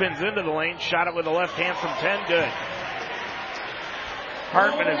 Spins into the lane. Shot it with the left hand from 10. Good.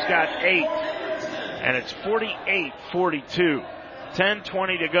 Hartman has got 8. And it's 48-42.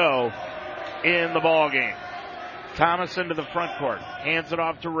 10:20 to go in the ball game. Thomas into the front court. Hands it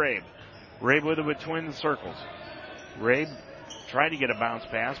off to Rabe. Rabe with it between the circles. Rabe tried to get a bounce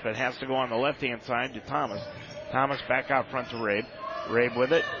pass, but has to go on the left-hand side to Thomas. Thomas back out front to Rabe. Rabe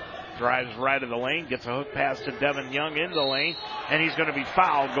with it. Drives right of the lane. Gets a hook pass to Devin Young in the lane. And he's going to be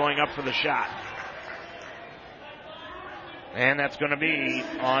fouled going up for the shot. And that's going to be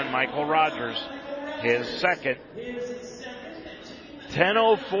on Michael Rogers. His second.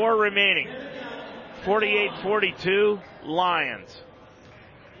 10:04 remaining. 48-42, Lions.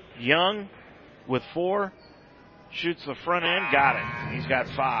 Young with 4. Shoots the front end, got it. He's got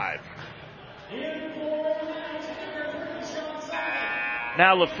 5.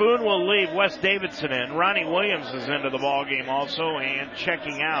 Now LaFoon will leave Wes Davidson in. Ronnie Williams is into the ball game also, and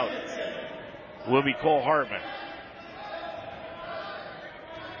checking out will be Cole Hartman.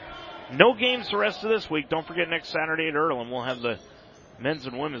 No games the rest of this week. Don't forget next Saturday at Earlham we'll have the men's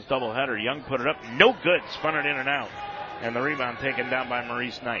and women's doubleheader. Young put it up. No good. Spun it in and out. And the rebound taken down by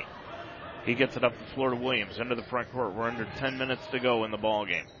Maurice Knight. He gets it up the floor to Williams into the front court. We're under 10 minutes to go in the ball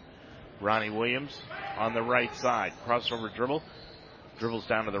game. Ronnie Williams on the right side. Crossover dribble. Dribbles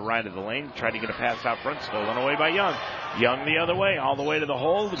down to the right of the lane. Tried to get a pass out front. Stolen away by Young. Young the other way. All the way to the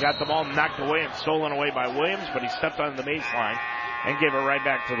hole. Got the ball knocked away and stolen away by Williams, but he stepped on the baseline and gave it right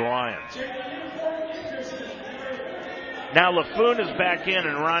back to the Lions. Now LaFoon is back in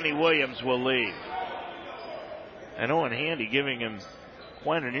and Ronnie Williams will leave. And Owen Handy giving him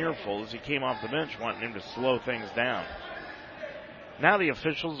quite an earful as he came off the bench, wanting him to slow things down. Now the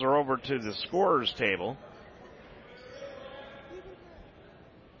officials are over to the scorer's table,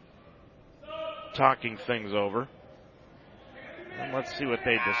 talking things over. And let's see what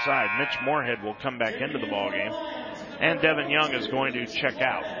they decide. Mitch Moorhead will come back into the ballgame, and Devin Young is going to check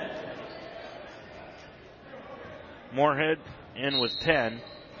out. Moorhead in with 10.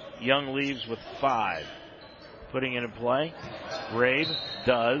 Young leaves with 5. Putting it in play. Rabe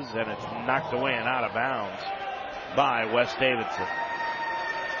does, and it's knocked away and out of bounds by Wes Davidson.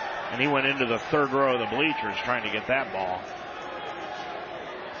 And he went into the third row of the bleachers trying to get that ball.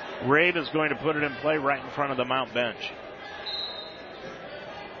 Rabe is going to put it in play right in front of the Mount bench.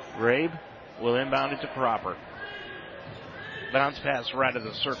 Rabe will inbound it to Cropper. Bounce pass right of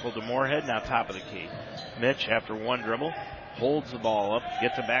the circle to Moorhead, now top of the key. Mitch, after one dribble, holds the ball up,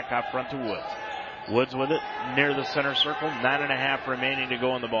 gets it back out front to Woods. Woods with it near the center circle. 9.5 remaining to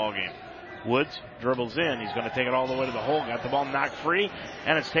go in the ball game. Woods dribbles in. He's going to take it all the way to the hole. Got the ball knocked free,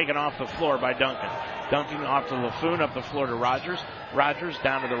 and it's taken off the floor by Duncan. Duncan off to LaFoon, up the floor to Rogers. Rogers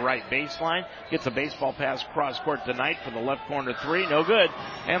down to the right baseline. Gets a baseball pass cross court to Knight for the left corner three. No good.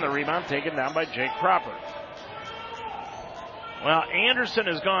 And the rebound taken down by Jake Cropper. Well, Anderson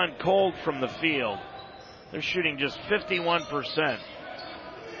has gone cold from the field. They're shooting just 51%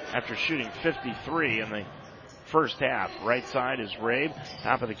 after shooting 53 in the first half. Right side is Rabe.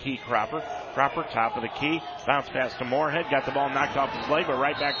 Top of the key, Cropper. Cropper, top of the key. Bounce pass to Moorhead. Got the ball knocked off his leg, but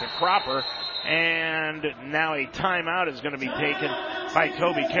right back to Cropper. And now a timeout is going to be taken by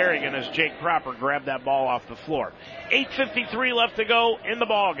Toby Kerrigan as Jake Cropper grabbed that ball off the floor. 8:53 left to go in the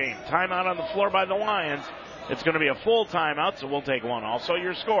ball game. Timeout on the floor by the Lions. It's going to be a full timeout, so we'll take one. Also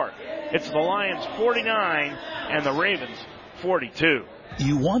your score. It's the Lions 49 and the Ravens 42.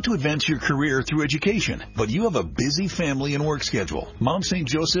 You want to advance your career through education, but you have a busy family and work schedule. Mount St.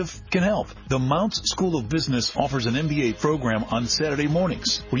 Joseph can help. The Mounts School of Business offers an MBA program on Saturday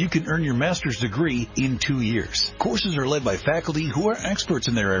mornings where you can earn your master's degree in 2 years. Courses are led by faculty who are experts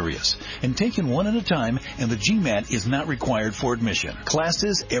in their areas and taken one at a time, and the GMAT is not required for admission.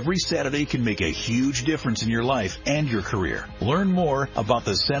 Classes every Saturday can make a huge difference in your life and your career. Learn more about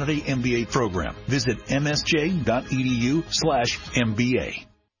the Saturday MBA program. Visit msj.edu/MBA.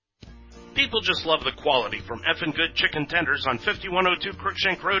 People just love the quality from Effin' Good Chicken Tenders on 5102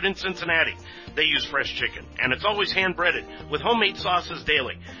 Crookshank Road in Cincinnati. They use fresh chicken, and it's always hand-breaded with homemade sauces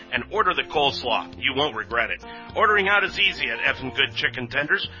daily. And order the coleslaw. You won't regret it. Ordering out is easy at Effin' Good Chicken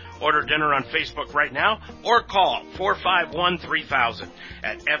Tenders. Order dinner on Facebook right now or call 451-3000.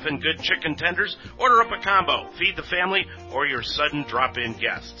 At Effin' Good Chicken Tenders, order up a combo, feed the family, or your sudden drop-in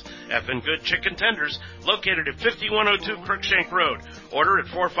guests. Effin' Good Chicken Tenders, located at 5102 Crookshank Road. Order at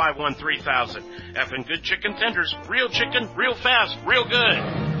 451-3000. Effin' Good Chicken Tenders, real chicken, real fast, real good.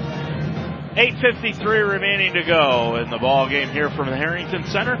 8:53 remaining to go in the ball game here from the Harrington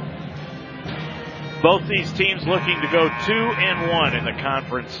Center. Both these teams looking to go 2-1 in the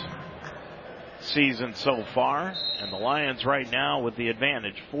conference season so far, and the Lions right now with the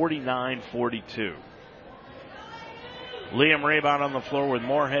advantage, 49-42. Liam Rabe out on the floor with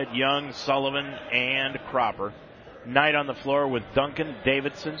Moorhead, Young, Sullivan, and Cropper. Knight on the floor with Duncan,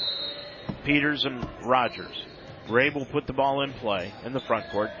 Davidson, Peters, and Rogers. Rabe will put the ball in play in the front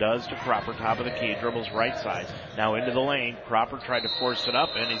court, does to Cropper, top of the key, dribbles right side. Now into the lane. Cropper tried to force it up,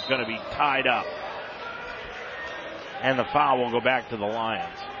 and he's going to be tied up. And the foul will go back to the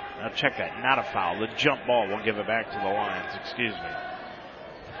Lions. Now check that, not a foul. The jump ball will give it back to the Lions, excuse me.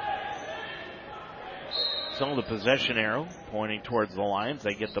 So the possession arrow pointing towards the Lions.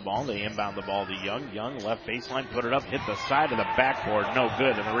 They get the ball. They inbound the ball to Young. Young, left baseline, put it up, hit the side of the backboard. No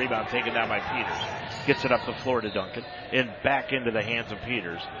good, and the rebound taken down by Peters. Gets it up the floor to Duncan. And back into the hands of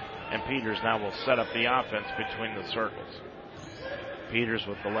Peters. And Peters now will set up the offense between the circles. Peters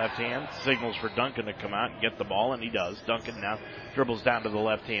with the left hand. Signals for Duncan to come out and get the ball, and he does. Duncan now dribbles down to the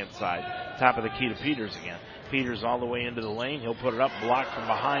left-hand side. Top of the key to Peters again. Peters all the way into the lane. He'll put it up, blocked from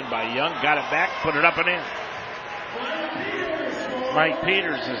behind by Young. Got it back, put it up and in. Mike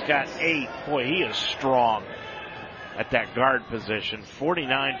Peters has got 8. Boy, he is strong at that guard position.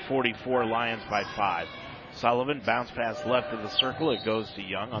 49-44, Lions by 5. Sullivan, bounce pass left of the circle. It goes to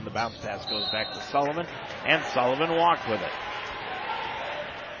Young. On the bounce pass goes back to Sullivan, and Sullivan walked with it.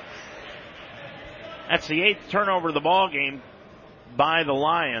 That's the 8th turnover of the ball game by the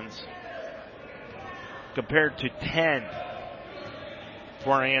Lions, compared to 10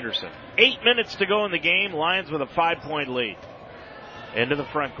 for Anderson. 8 minutes to go in the game. Lions with a 5-point lead. Into the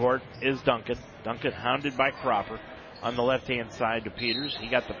front court is Duncan. Duncan hounded by Cropper on the left-hand side to Peters. He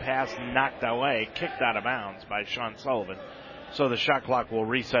got the pass knocked away, kicked out of bounds by Sean Sullivan. So the shot clock will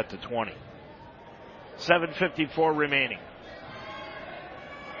reset to 20. 7:54 remaining.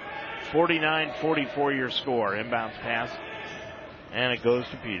 49-44 your score. Inbounds pass. And it goes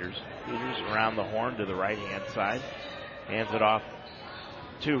to Peters. Peters around the horn to the right-hand side. Hands it off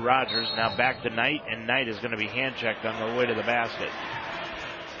to Rogers. Now back to Knight, and Knight is going to be hand-checked on the way to the basket.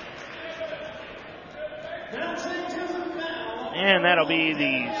 And that'll be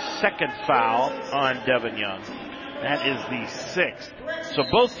the second foul on Devin Young. That is the 6th. So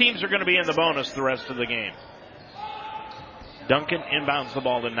both teams are going to be in the bonus the rest of the game. Duncan inbounds the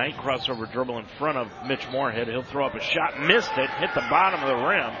ball to Knight. Crossover dribble in front of Mitch Moorhead. He'll throw up a shot. Missed it. Hit the bottom of the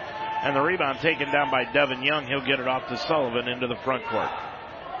rim. And the rebound taken down by Devin Young. He'll get it off to Sullivan into the front court.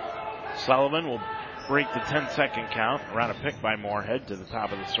 Sullivan will break the 10-second count. Around a pick by Moorhead to the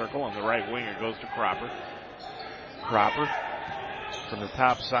top of the circle. On the right wing, it goes to Cropper. Cropper from the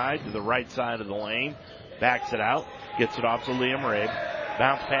top side to the right side of the lane. Backs it out. Gets it off to Liam Rabe.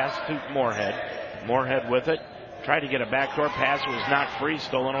 Bounce pass to Moorhead. Moorhead with it. Tried to get a backdoor pass. Was knocked free.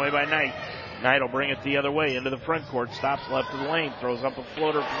 Stolen away by Knight. Knight will bring it the other way into the front court. Stops left of the lane. Throws up a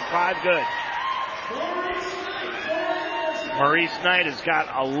floater from 5. Good. Maurice Knight has got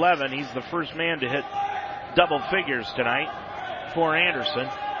 11. He's the first man to hit double figures tonight for Anderson.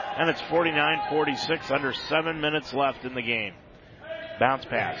 And it's 49-46, under 7 minutes left in the game. Bounce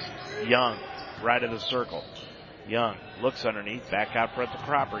pass. Young, right of the circle. Young looks underneath, back out front to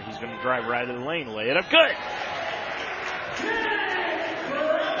Cropper. He's going to drive right of the lane, lay it up. Good!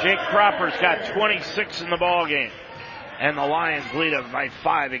 Jake Cropper's got 26 in the ball game. And the Lions lead it by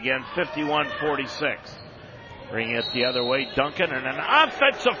 5 again, 51-46. Bringing it the other way, Duncan, and an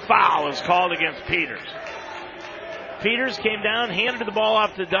offensive foul is called against Peters. Peters came down, handed the ball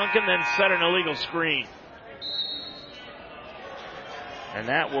off to Duncan, then set an illegal screen. And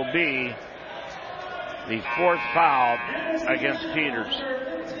that will be the 4th foul against Peters.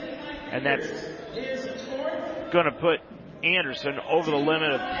 And that's going to put Anderson over the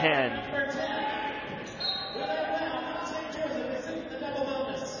limit of 10.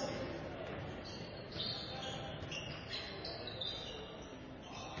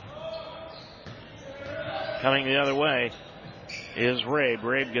 Coming the other way is Rabe.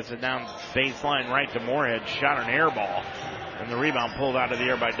 Rabe gets it down baseline right to Moorhead. Shot an air ball. And the rebound pulled out of the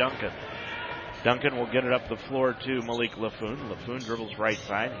air by Duncan. Duncan will get it up the floor to Malik Laffoon. Laffoon dribbles right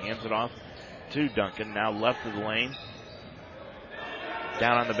side. Hands it off to Duncan. Now left of the lane.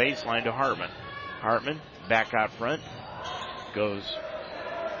 Down on the baseline to Hartman. Hartman back out front. Goes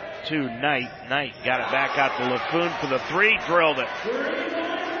to Knight. Knight got it back out to Laffoon for the 3. Drilled it.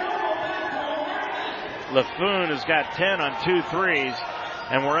 Laffoon has got 10 on 2 threes,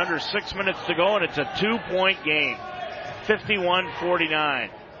 and we're under 6 minutes to go, and it's a 2-point game. 51-49.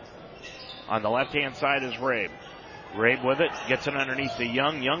 On the left-hand side is Rabe. Rabe with it, gets it underneath to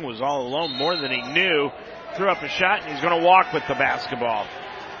Young. Young was all alone, more than he knew. Threw up a shot, and he's going to walk with the basketball.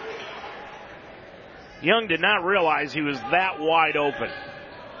 Young did not realize he was that wide open.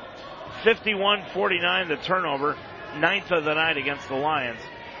 51-49, the turnover. 9th of the night against the Lions.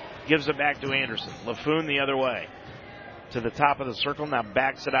 Gives it back to Anderson. Laffoon the other way. To the top of the circle, now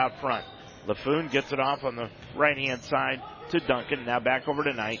backs it out front. Laffoon gets it off on the right-hand side to Duncan. Now back over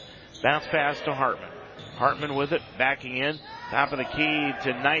to Knight. Bounce pass to Hartman. Hartman with it, backing in. Top of the key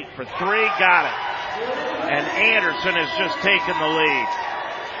to Knight for 3. Got it. And Anderson has just taken the lead.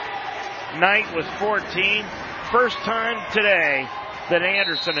 Knight with 14. First time today that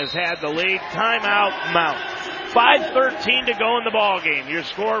Anderson has had the lead. Timeout, Mount. 5:13 to go in the ball game. Your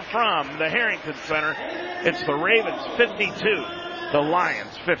score from the Harrington Center. It's the Ravens 52, the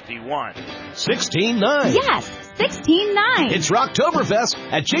Lions 51. 16-9. Yes, 16-9. It's Rocktoberfest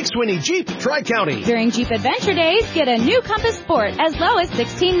at Jake Sweeney Jeep, Tri-County. During Jeep Adventure Days, get a new Compass Sport as low as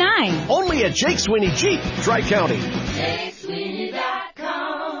 $16,900. Only at Jake Sweeney Jeep, Tri-County.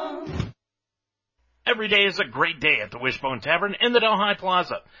 JakeSweeney.com. Every day is a great day at the Wishbone Tavern in the Delhi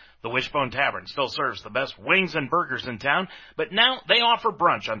Plaza. The Wishbone Tavern still serves the best wings and burgers in town, but now they offer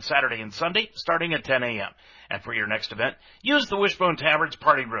brunch on Saturday and Sunday starting at 10 a.m. And for your next event, use the Wishbone Tavern's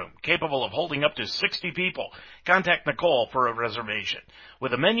party room, capable of holding up to 60 people. Contact Nicole for a reservation.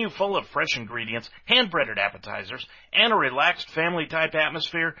 With a menu full of fresh ingredients, hand-breaded appetizers, and a relaxed family-type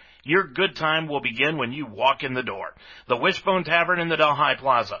atmosphere, your good time will begin when you walk in the door. The Wishbone Tavern in the Delhi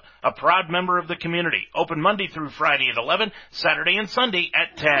Plaza, a proud member of the community, open Monday through Friday at 11, Saturday and Sunday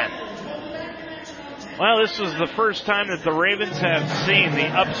at 10. Well, this was the first time that the Ravens have seen the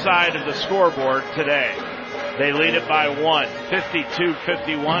upside of the scoreboard today. They lead it by 1,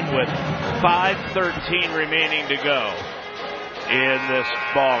 52-51 with 5:13 remaining to go in this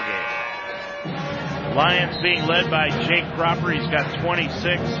ball game. Lions being led by Jake Cropper. He's got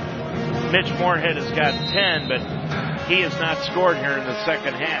 26. Mitch Moorhead has got 10, but he has not scored here in the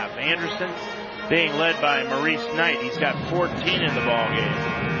second half. Anderson being led by Maurice Knight. He's got 14 in the ball game.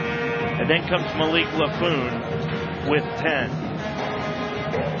 And then comes Malik Laffoon with 10.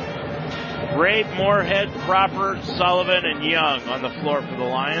 Rabe, Moorhead, Cropper, Sullivan, and Young on the floor for the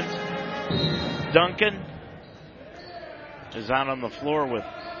Lions. Duncan is out on the floor with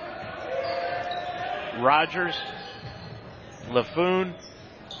Rogers, Laffoon,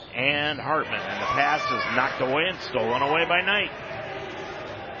 and Hartman. And the pass is knocked away and stolen away by Knight.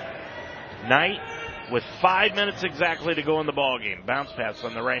 Knight with 5 minutes exactly to go in the ball game. Bounce pass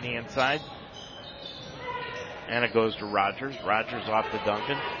on the right-hand side. And it goes to Rogers. Rogers off to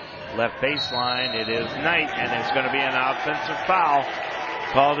Duncan. Left baseline, it is Knight, and it's going to be an offensive foul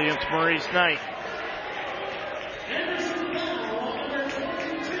called against Maurice Knight.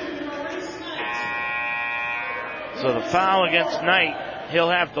 So the foul against Knight, he'll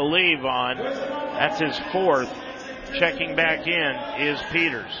have to leave on. That's his fourth. Checking back in is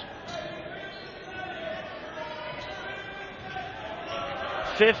Peters.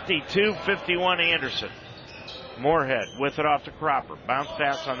 52-51 Anderson. Moorhead with it off to Cropper. Bounce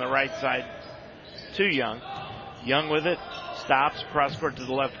pass on the right side to Young. Young with it. Stops. Cross court to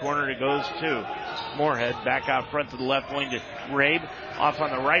the left corner. It goes to Moorhead. Back out front to the left wing to Rabe. Off on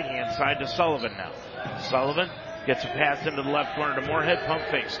the right hand side to Sullivan now. Sullivan gets a pass into the left corner to Moorhead. Pump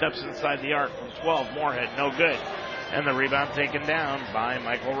fake. Steps inside the arc from 12. Moorhead no good. And the rebound taken down by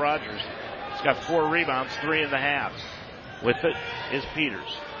Michael Rogers. He's got 4 rebounds, 3 in the half. With it is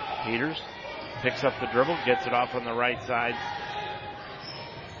Peters. Peters picks up the dribble, gets it off on the right side.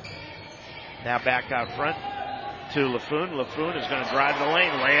 Now back out front to LaFoon. LaFoon is going to drive the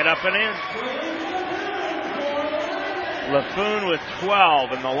lane, lay it up and in. LaFoon with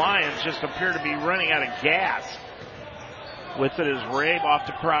 12, and the Lions just appear to be running out of gas. With it is Rabe off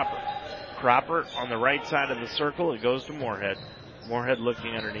to Cropper. Cropper on the right side of the circle. It goes to Moorhead. Moorhead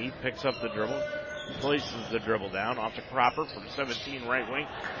looking underneath, picks up the dribble, places the dribble down off to Cropper from 17 right wing,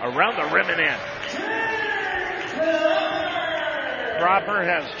 around the rim and in. Cropper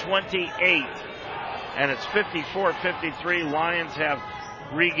has 28, and it's 54-53. Lions have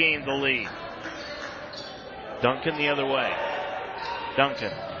regained the lead. Duncan the other way.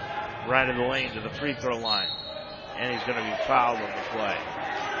 Duncan right of the lane to the free throw line, and he's going to be fouled on the play.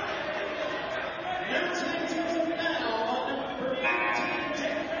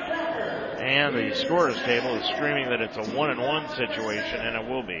 And the scorer's table is screaming that it's a 1-and-1 situation, and it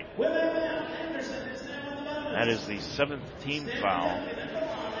will be. That is the 7th team foul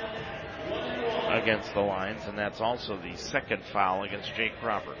against the Lions, and that's also the 2nd foul against Jake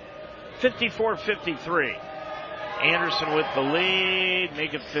Cropper. 54-53. Anderson with the lead,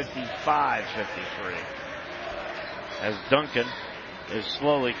 make it 55-53. As Duncan is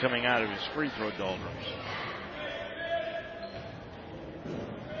slowly coming out of his free throw doldrums.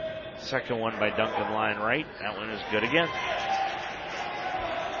 Second one by Duncan, line right. That one is good again.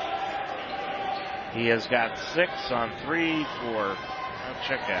 He has got 6 on 3 for, I'll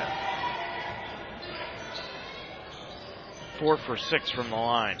check that. 4 for 6 from the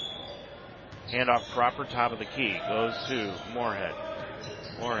line. Handoff Cropper, top of the key. Goes to Moorhead.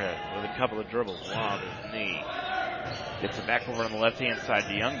 Moorhead with a couple of dribbles. One on his knee. Gets it back over on the left-hand side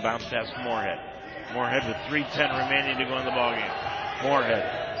to Young. Bounce pass to Moorhead. Moorhead with 3:10 remaining to go in the ballgame. Moorhead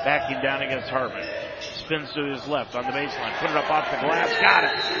backing down against Hartman. Spins to his left on the baseline. Put it up off the glass. Got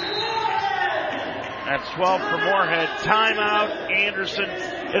it. That's 12 for Moorhead. Timeout, Anderson.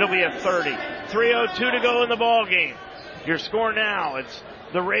 It'll be a 30. 3:02 to go in the ballgame. Your score now, it's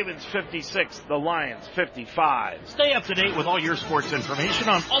the Ravens 56, the Lions 55. Stay up to date with all your sports information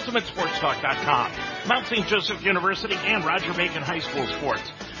on UltimateSportsTalk.com. Mount St. Joseph University and Roger Bacon High School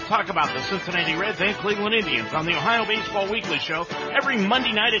sports. Talk about the Cincinnati Reds and Cleveland Indians on the Ohio Baseball Weekly Show every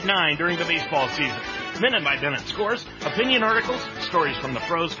Monday night at 9 during the baseball season. Minute-by-minute scores, opinion articles, stories from the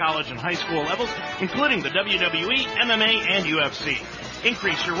pros, college, and high school levels, including the WWE, MMA, and UFC.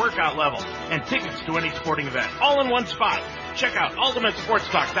 Increase your workout level and tickets to any sporting event, all in one spot. Check out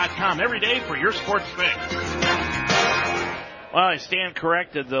UltimateSportsTalk.com every day for your sports fix. Well, I stand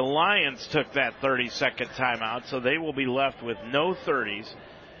corrected. The Lions took that 30-second timeout, so they will be left with no 30s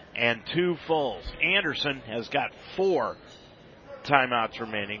and 2 fulls. Anderson has got 4 timeouts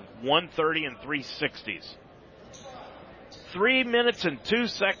remaining, 1:30 and 3 60s. 3 minutes and 2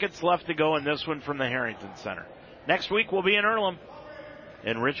 seconds left to go in this one from the Harrington Center. Next week we'll be in Earlham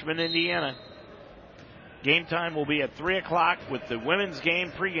in Richmond, Indiana. Game time will be at 3 o'clock with the women's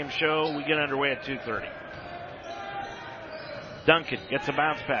game pregame show. We get underway at 2:30. Duncan gets a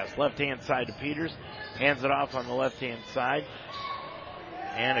bounce pass, left-hand side to Peters. Hands it off on the left-hand side.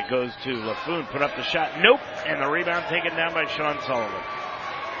 And it goes to LaFoon. Put up the shot. Nope. And the rebound taken down by Sean Sullivan.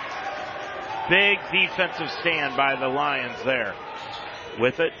 Big defensive stand by the Lions there.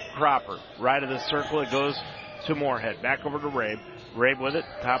 With it, Cropper. Right of the circle. It goes to Moorhead. Back over to Rabe. Rabe with it.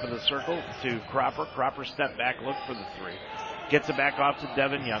 Top of the circle to Cropper. Cropper step back. Look for the 3. Gets it back off to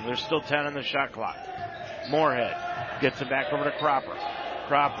Devin Young. There's still 10 on the shot clock. Moorhead gets it back over to Cropper.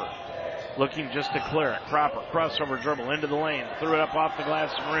 Cropper looking just to clear it. Cropper, crossover dribble into the lane. Threw it up off the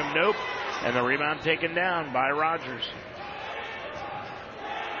glass and rim. Nope. And the rebound taken down by Rogers.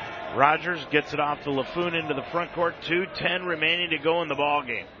 Rogers gets it off to LaFoon into the front court. 2:10 remaining to go in the ball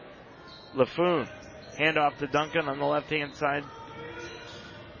game. LaFoon, handoff to Duncan on the left-hand side.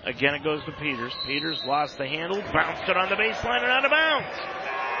 Again, it goes to Peters. Peters lost the handle, bounced it on the baseline and out of bounds.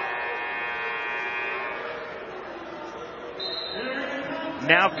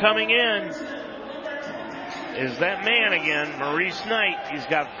 Now coming in is that man again, Maurice Knight. He's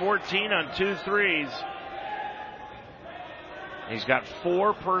got 14 on 2 threes. He's got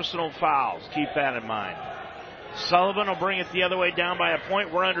 4 personal fouls. Keep that in mind. Sullivan will bring it the other way down by a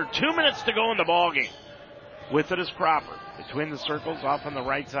point. We're under 2 minutes to go in the ballgame. With it is Cropper. Between the circles, off on the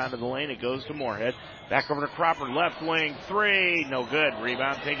right side of the lane, it goes to Moorhead. Back over to Cropper, left wing, 3. No good.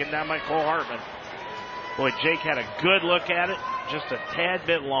 Rebound taken down by Cole Hartman. Boy, Jake had a good look at it. Just a tad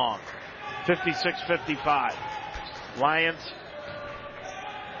bit long. 56-55. Lions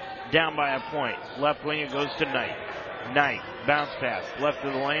down by a point. Left wing, it goes to Knight. Knight, bounce pass. Left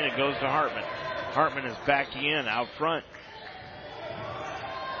of the lane, it goes to Hartman. Hartman is backing in out front.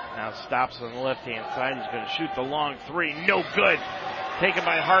 Now stops on the left-hand side. He's going to shoot the long 3. No good. Taken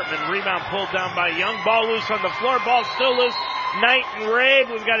by Hartman. Rebound pulled down by Young. Ball loose on the floor. Ball still loose. Knight and Rabe.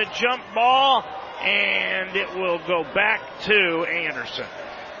 We've got a jump ball. And it will go back to Anderson.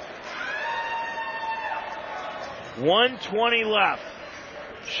 1:20 left.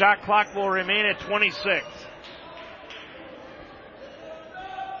 Shot clock will remain at 26.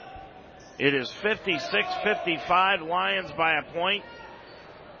 It is 56-55. Lions by a point.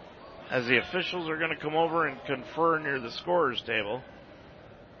 As the officials are going to come over and confer near the scorer's table.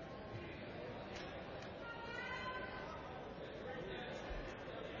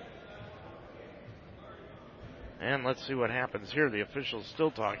 And let's see what happens here. The officials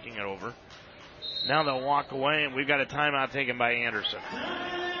still talking it over. Now they'll walk away, and we've got a timeout taken by Anderson.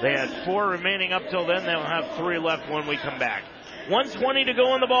 They had 4 remaining up till then. They'll have 3 left when we come back. 1:20 to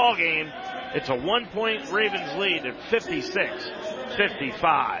go in the ball game. It's a 1-point Ravens lead at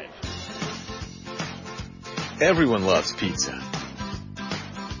 56-55. Everyone loves pizza.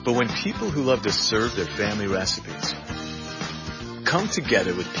 But when people who love to serve their family recipes come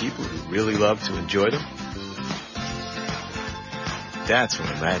together with people who really love to enjoy them, that's when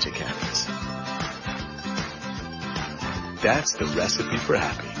the magic happens. That's the recipe for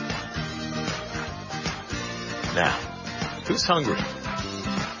happy. Now, who's hungry?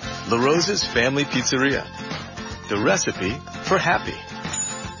 La Rosa's Family Pizzeria. The recipe for happy.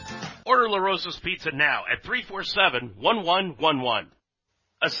 Order La Rosa's Pizza now at 347-1111.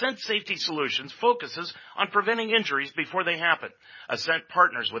 Ascent Safety Solutions focuses on preventing injuries before they happen. Ascent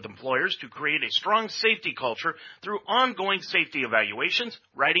partners with employers to create a strong safety culture through ongoing safety evaluations,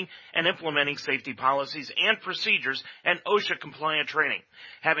 writing, and implementing safety policies and procedures and OSHA-compliant training.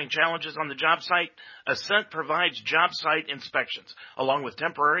 Having challenges on the job site? Ascent provides job site inspections, along with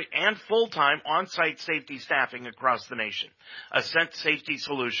temporary and full-time on-site safety staffing across the nation. Ascent Safety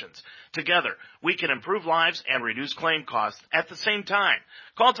Solutions. Together, we can improve lives and reduce claim costs at the same time.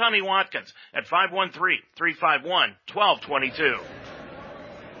 Call Tommy Watkins at 513-351-1222.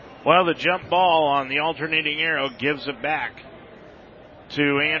 Well, the jump ball on the alternating arrow gives it back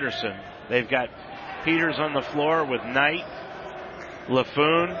to Anderson. They've got Peters on the floor with Knight,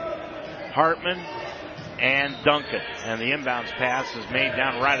 LaFoon, Hartman, and Duncan. And the inbounds pass is made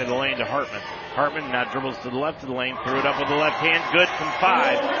down right of the lane to Hartman. Hartman now dribbles to the left of the lane, threw it up with the left hand, good from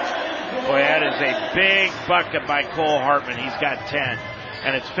 5. Boy, that is a big bucket by Cole Hartman. He's got 10.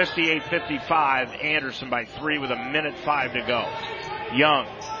 And it's 58-55, Anderson by 3 with 1:05 to go. Young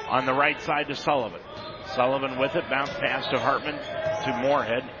on the right side to Sullivan. Sullivan with it, bounce pass to Hartman to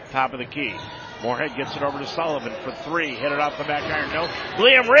Moorhead, top of the key. Moorhead gets it over to Sullivan for 3, hit it off the back iron, no.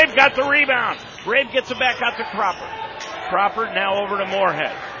 Liam Rabe got the rebound. Rabe gets it back out to Cropper. Cropper now over to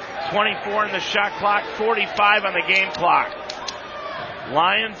Moorhead. 24 in the shot clock, 45 on the game clock.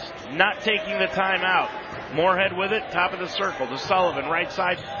 Lions not taking the timeout. Moorhead with it, top of the circle to Sullivan, right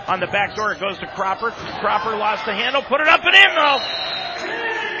side on the back door. It goes to Cropper. Cropper lost the handle, put it up and in though.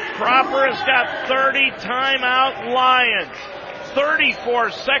 Cropper has got 30, timeout Lions.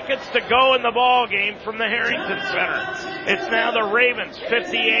 34 seconds to go in the ball game from the Harrington Center. It's now the Ravens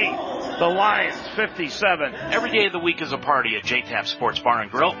 58, the Lions 57. Every day of the week is a party at J-Tap Sports Bar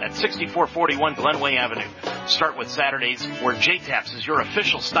and Grill at 6441 Glenway Avenue. Start with Saturdays, where J-Taps is your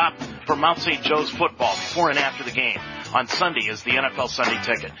official stop for Mount St. Joe's football before and after the game. On Sunday is the NFL Sunday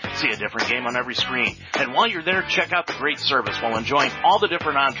Ticket. See a different game on every screen. And while you're there, check out the great service while enjoying all the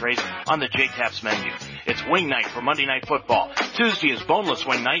different entrees on the J-Taps menu. It's wing night for Monday Night Football. Tuesday is boneless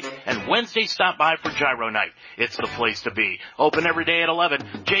wing night, and Wednesday stop by for gyro night. It's the place to be. Open every day at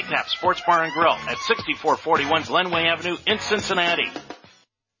 11. J-Tap Sports Bar and Grill at 6441 Glenway Avenue in Cincinnati.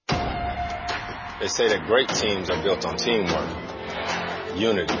 They say that great teams are built on teamwork,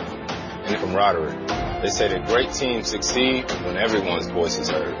 unity, and camaraderie. They say that great teams succeed when everyone's voice is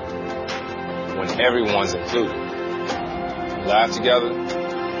heard, when everyone's included. Laugh together,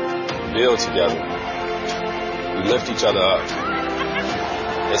 build together, we lift each other up.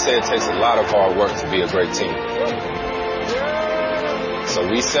 They say it takes a lot of hard work to be a great team. So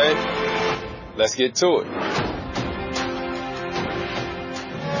we say, let's get to it.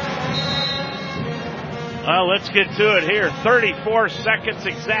 Well, let's get to it here. 34 seconds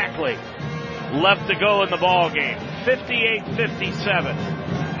exactly left to go in the ball game. 58-57.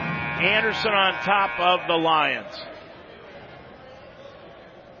 Anderson on top of the Lions.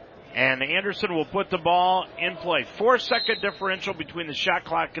 And Anderson will put the ball in play. 4-second differential between the shot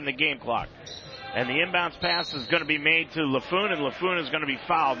clock and the game clock. And the inbounds pass is going to be made to LaFoon, and LaFoon is going to be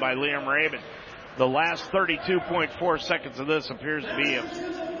fouled by Liam Rabin. The last 32.4 seconds of this appears to be a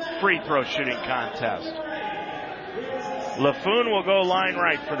free throw shooting contest. LaFoon will go line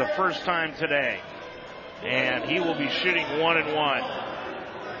right for the first time today. And he will be shooting 1-1.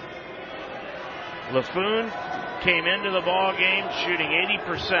 LaFoon came into the ball game shooting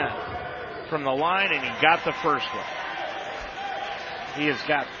 80% from the line, and he got the first one. He has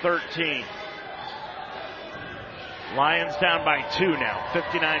got 13. Lions down by 2 now,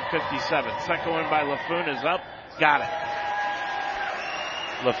 59-57. Second one by LaFoon is up. Got it.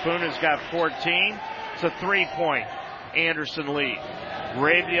 LaFoon has got 14. It's a 3-point Anderson lead.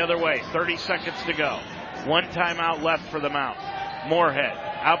 Rave the other way, 30 seconds to go. One timeout left for the Mount. Moorhead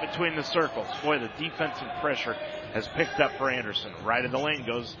out between the circles. Boy, the defensive pressure has picked up for Anderson. Right of the lane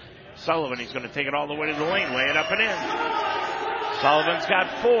goes Sullivan. He's going to take it all the way to the lane, lay it up and in. Sullivan's got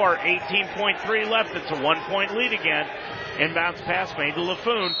 4, 18.3 left. It's a 1-point lead again. Inbounds pass made to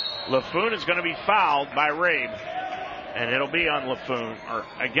LaFoon. LaFoon is going to be fouled by Rabe. And it'll be on LaFoon, or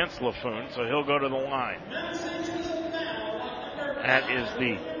against LaFoon, so he'll go to the line. That is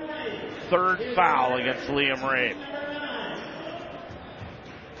the third foul against Liam Rabe.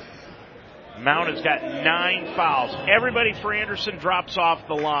 Mount has got 9 fouls. Everybody for Anderson drops off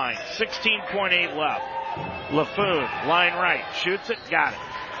the line. 16.8 left. LaFoon, line right, shoots it, got it.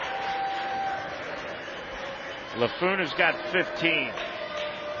 LaFoon has got 15.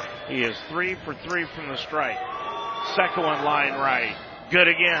 He is 3 for 3 from the stripe. Second one, line right. Good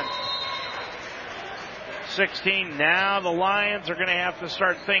again. 16. Now the Lions are going to have to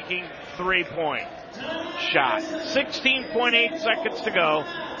start thinking 3-point shot. 16.8 seconds to go.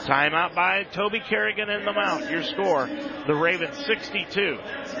 Timeout by Toby Kerrigan and the Mount. Your score, the Ravens 62,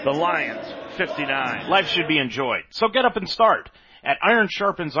 the Lions 59. Life should be enjoyed, so get up and start. At Iron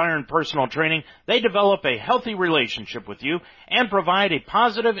Sharpens Iron Personal Training, they develop a healthy relationship with you and provide a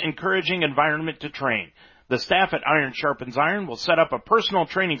positive, encouraging environment to train. The staff at Iron Sharpens Iron will set up a personal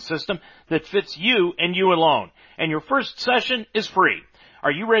training system that fits you and you alone. And your first session is free.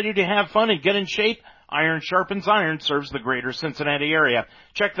 Are you ready to have fun and get in shape? Iron Sharpens Iron serves the greater Cincinnati area.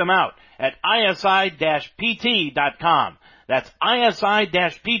 Check them out at isi-pt.com. That's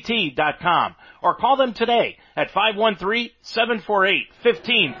isi-pt.com. Or call them today at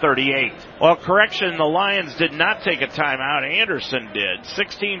 513-748-1538. Well, correction, the Lions did not take a timeout. Anderson did.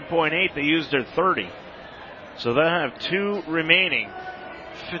 16.8, they used their 30. So they'll have 2 remaining.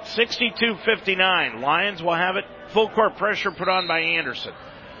 62-59. Lions will have it. Full court pressure put on by Anderson.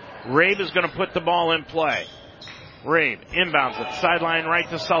 Rabe is going to put the ball in play. Rabe inbounds it. Sideline right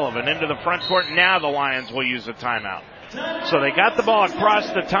to Sullivan. Into the front court. Now the Lions will use a timeout. So they got the ball across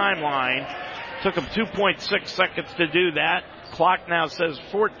the timeline. Took them 2.6 seconds to do that. Clock now says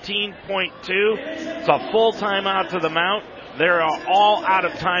 14.2. It's a full timeout to the Mount. They're all out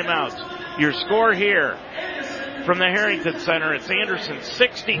of timeouts. Your score here from the Harrington Center, it's Anderson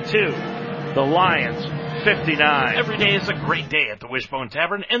 62, the Lions 59. Every day is a great day at the Wishbone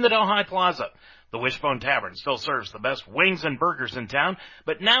Tavern in the Delhi Plaza. The Wishbone Tavern still serves the best wings and burgers in town,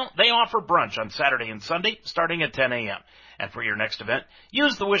 but now they offer brunch on Saturday and Sunday starting at 10 a.m. And for your next event,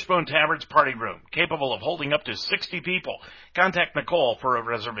 use the Wishbone Tavern's party room, capable of holding up to 60 people. Contact Nicole for a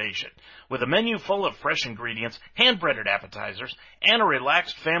reservation. With a menu full of fresh ingredients, hand-breaded appetizers, and a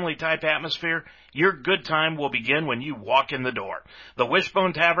relaxed family-type atmosphere, your good time will begin when you walk in the door. The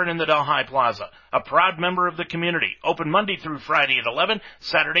Wishbone Tavern in the Delhi Plaza, a proud member of the community, open Monday through Friday at 11,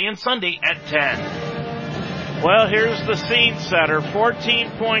 Saturday and Sunday at 10. Well, here's the scene setter.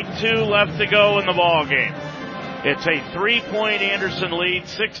 14.2 left to go in the ball game. It's a 3-point Anderson lead,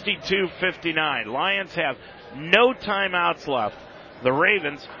 62-59. Lions have no timeouts left. The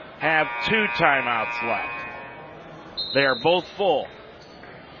Ravens have 2 timeouts left. They are both full.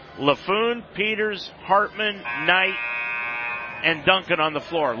 LaFoon, Peters, Hartman, Knight, and Duncan on the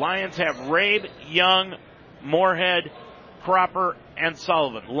floor. Lions have Rabe, Young, Moorhead, Cropper, and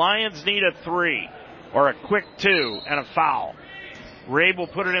Sullivan. Lions need a 3 or a quick 2 and a foul. Rabe will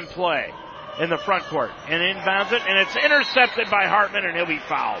put it in play in the front court and inbounds it, and it's intercepted by Hartman, and he'll be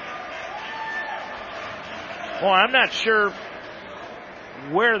fouled. Well, I'm not sure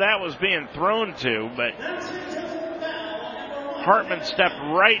where that was being thrown to, but Hartman stepped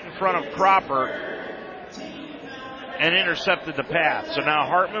right in front of Cropper and intercepted the pass. So now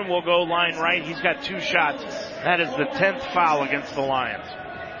Hartman will go line right. He's got 2 shots. That is the 10th foul against the Lions.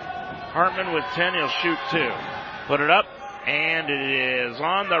 Hartman with 10, he'll shoot 2. Put it up, and it is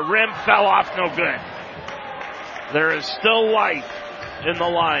on the rim, fell off, no good. There is still life in the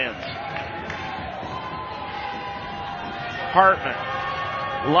Lions. Hartman,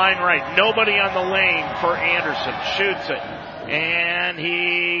 line right, nobody on the lane for Anderson, shoots it, and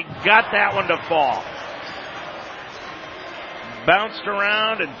he got that one to fall. Bounced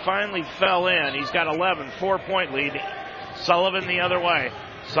around and finally fell in. He's got 11, 4-point lead. Sullivan the other way.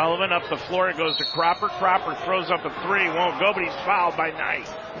 Sullivan up the floor, it goes to Cropper. Cropper throws up a 3, won't go, but he's fouled by Knight.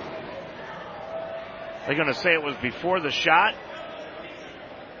 They're going to say it was before the shot.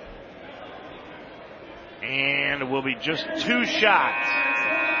 And it will be just 2 shots.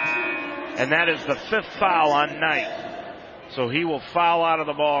 And that is the 5th foul on Knight. So he will foul out of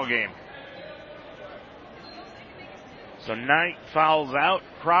the ball game. So Knight fouls out.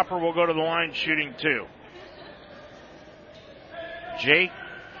 Cropper will go to the line shooting 2. Jake,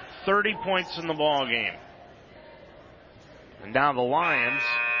 30 points in the ball game. And now the Lions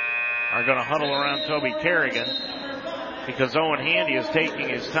are going to huddle around Toby Kerrigan because Owen Handy is taking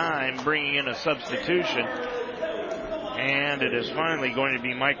his time bringing in a substitution. And it is finally going to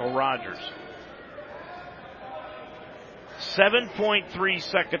be Michael Rogers. 7.3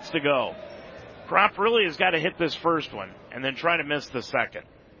 seconds to go. Crop really has got to hit this first one and then try to miss the second.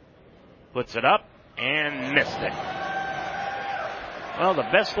 Puts it up and missed it. Well, the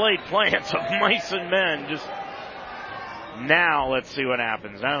best laid plans of mice and men just now. Let's see what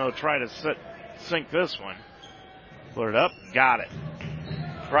happens. Now they'll try to sink this one. Put it up. Got it.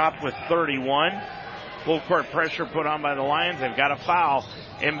 Crop with 31. Full court pressure put on by the Lions. They've got a foul.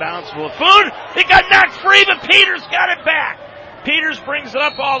 Inbounds. Laffoon. He got knocked free, but Peters got it back. Peters brings it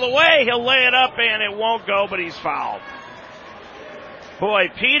up all the way. He'll lay it up, and it won't go, but he's fouled. Boy,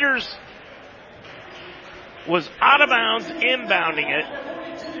 Peters was out of bounds, inbounding it,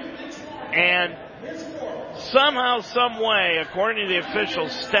 and somehow, some way, according to the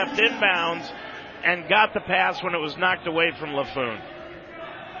officials, stepped inbounds and got the pass when it was knocked away from Laffoon.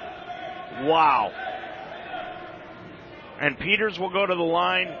 Wow. And Peters will go to the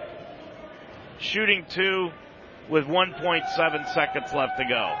line, shooting 2 with 1.7 seconds left to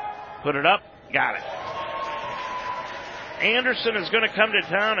go. Put it up, got it. Anderson is going to come to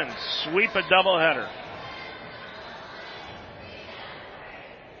town and sweep a doubleheader.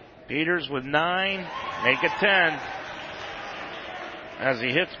 Peters with 9, make it 10. As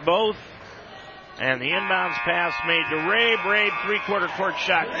he hits both. And the inbounds pass made to Rabe. Rabe, 3-quarter court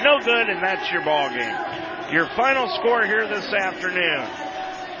shot. No good, and that's your ball game. Your final score here this afternoon.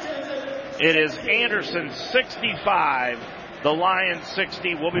 It is Anderson 65, the Lions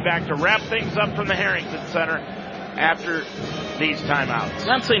 60. We'll be back to wrap things up from the Harrington Center after these timeouts.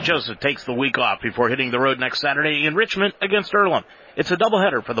 Mount St. Joseph takes the week off before hitting the road next Saturday in Richmond against Earlham. It's a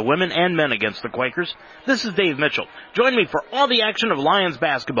doubleheader for the women and men against the Quakers. This is Dave Mitchell. Join me for all the action of Lions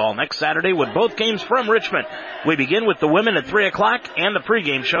basketball next Saturday with both games from Richmond. We begin with the women at 3 o'clock and the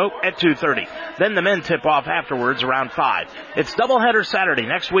pregame show at 2:30. Then the men tip off afterwards around 5. It's doubleheader Saturday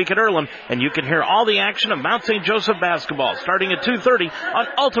next week at Earlham, and you can hear all the action of Mount St. Joseph basketball starting at 2:30 on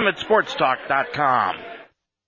UltimateSportsTalk.com.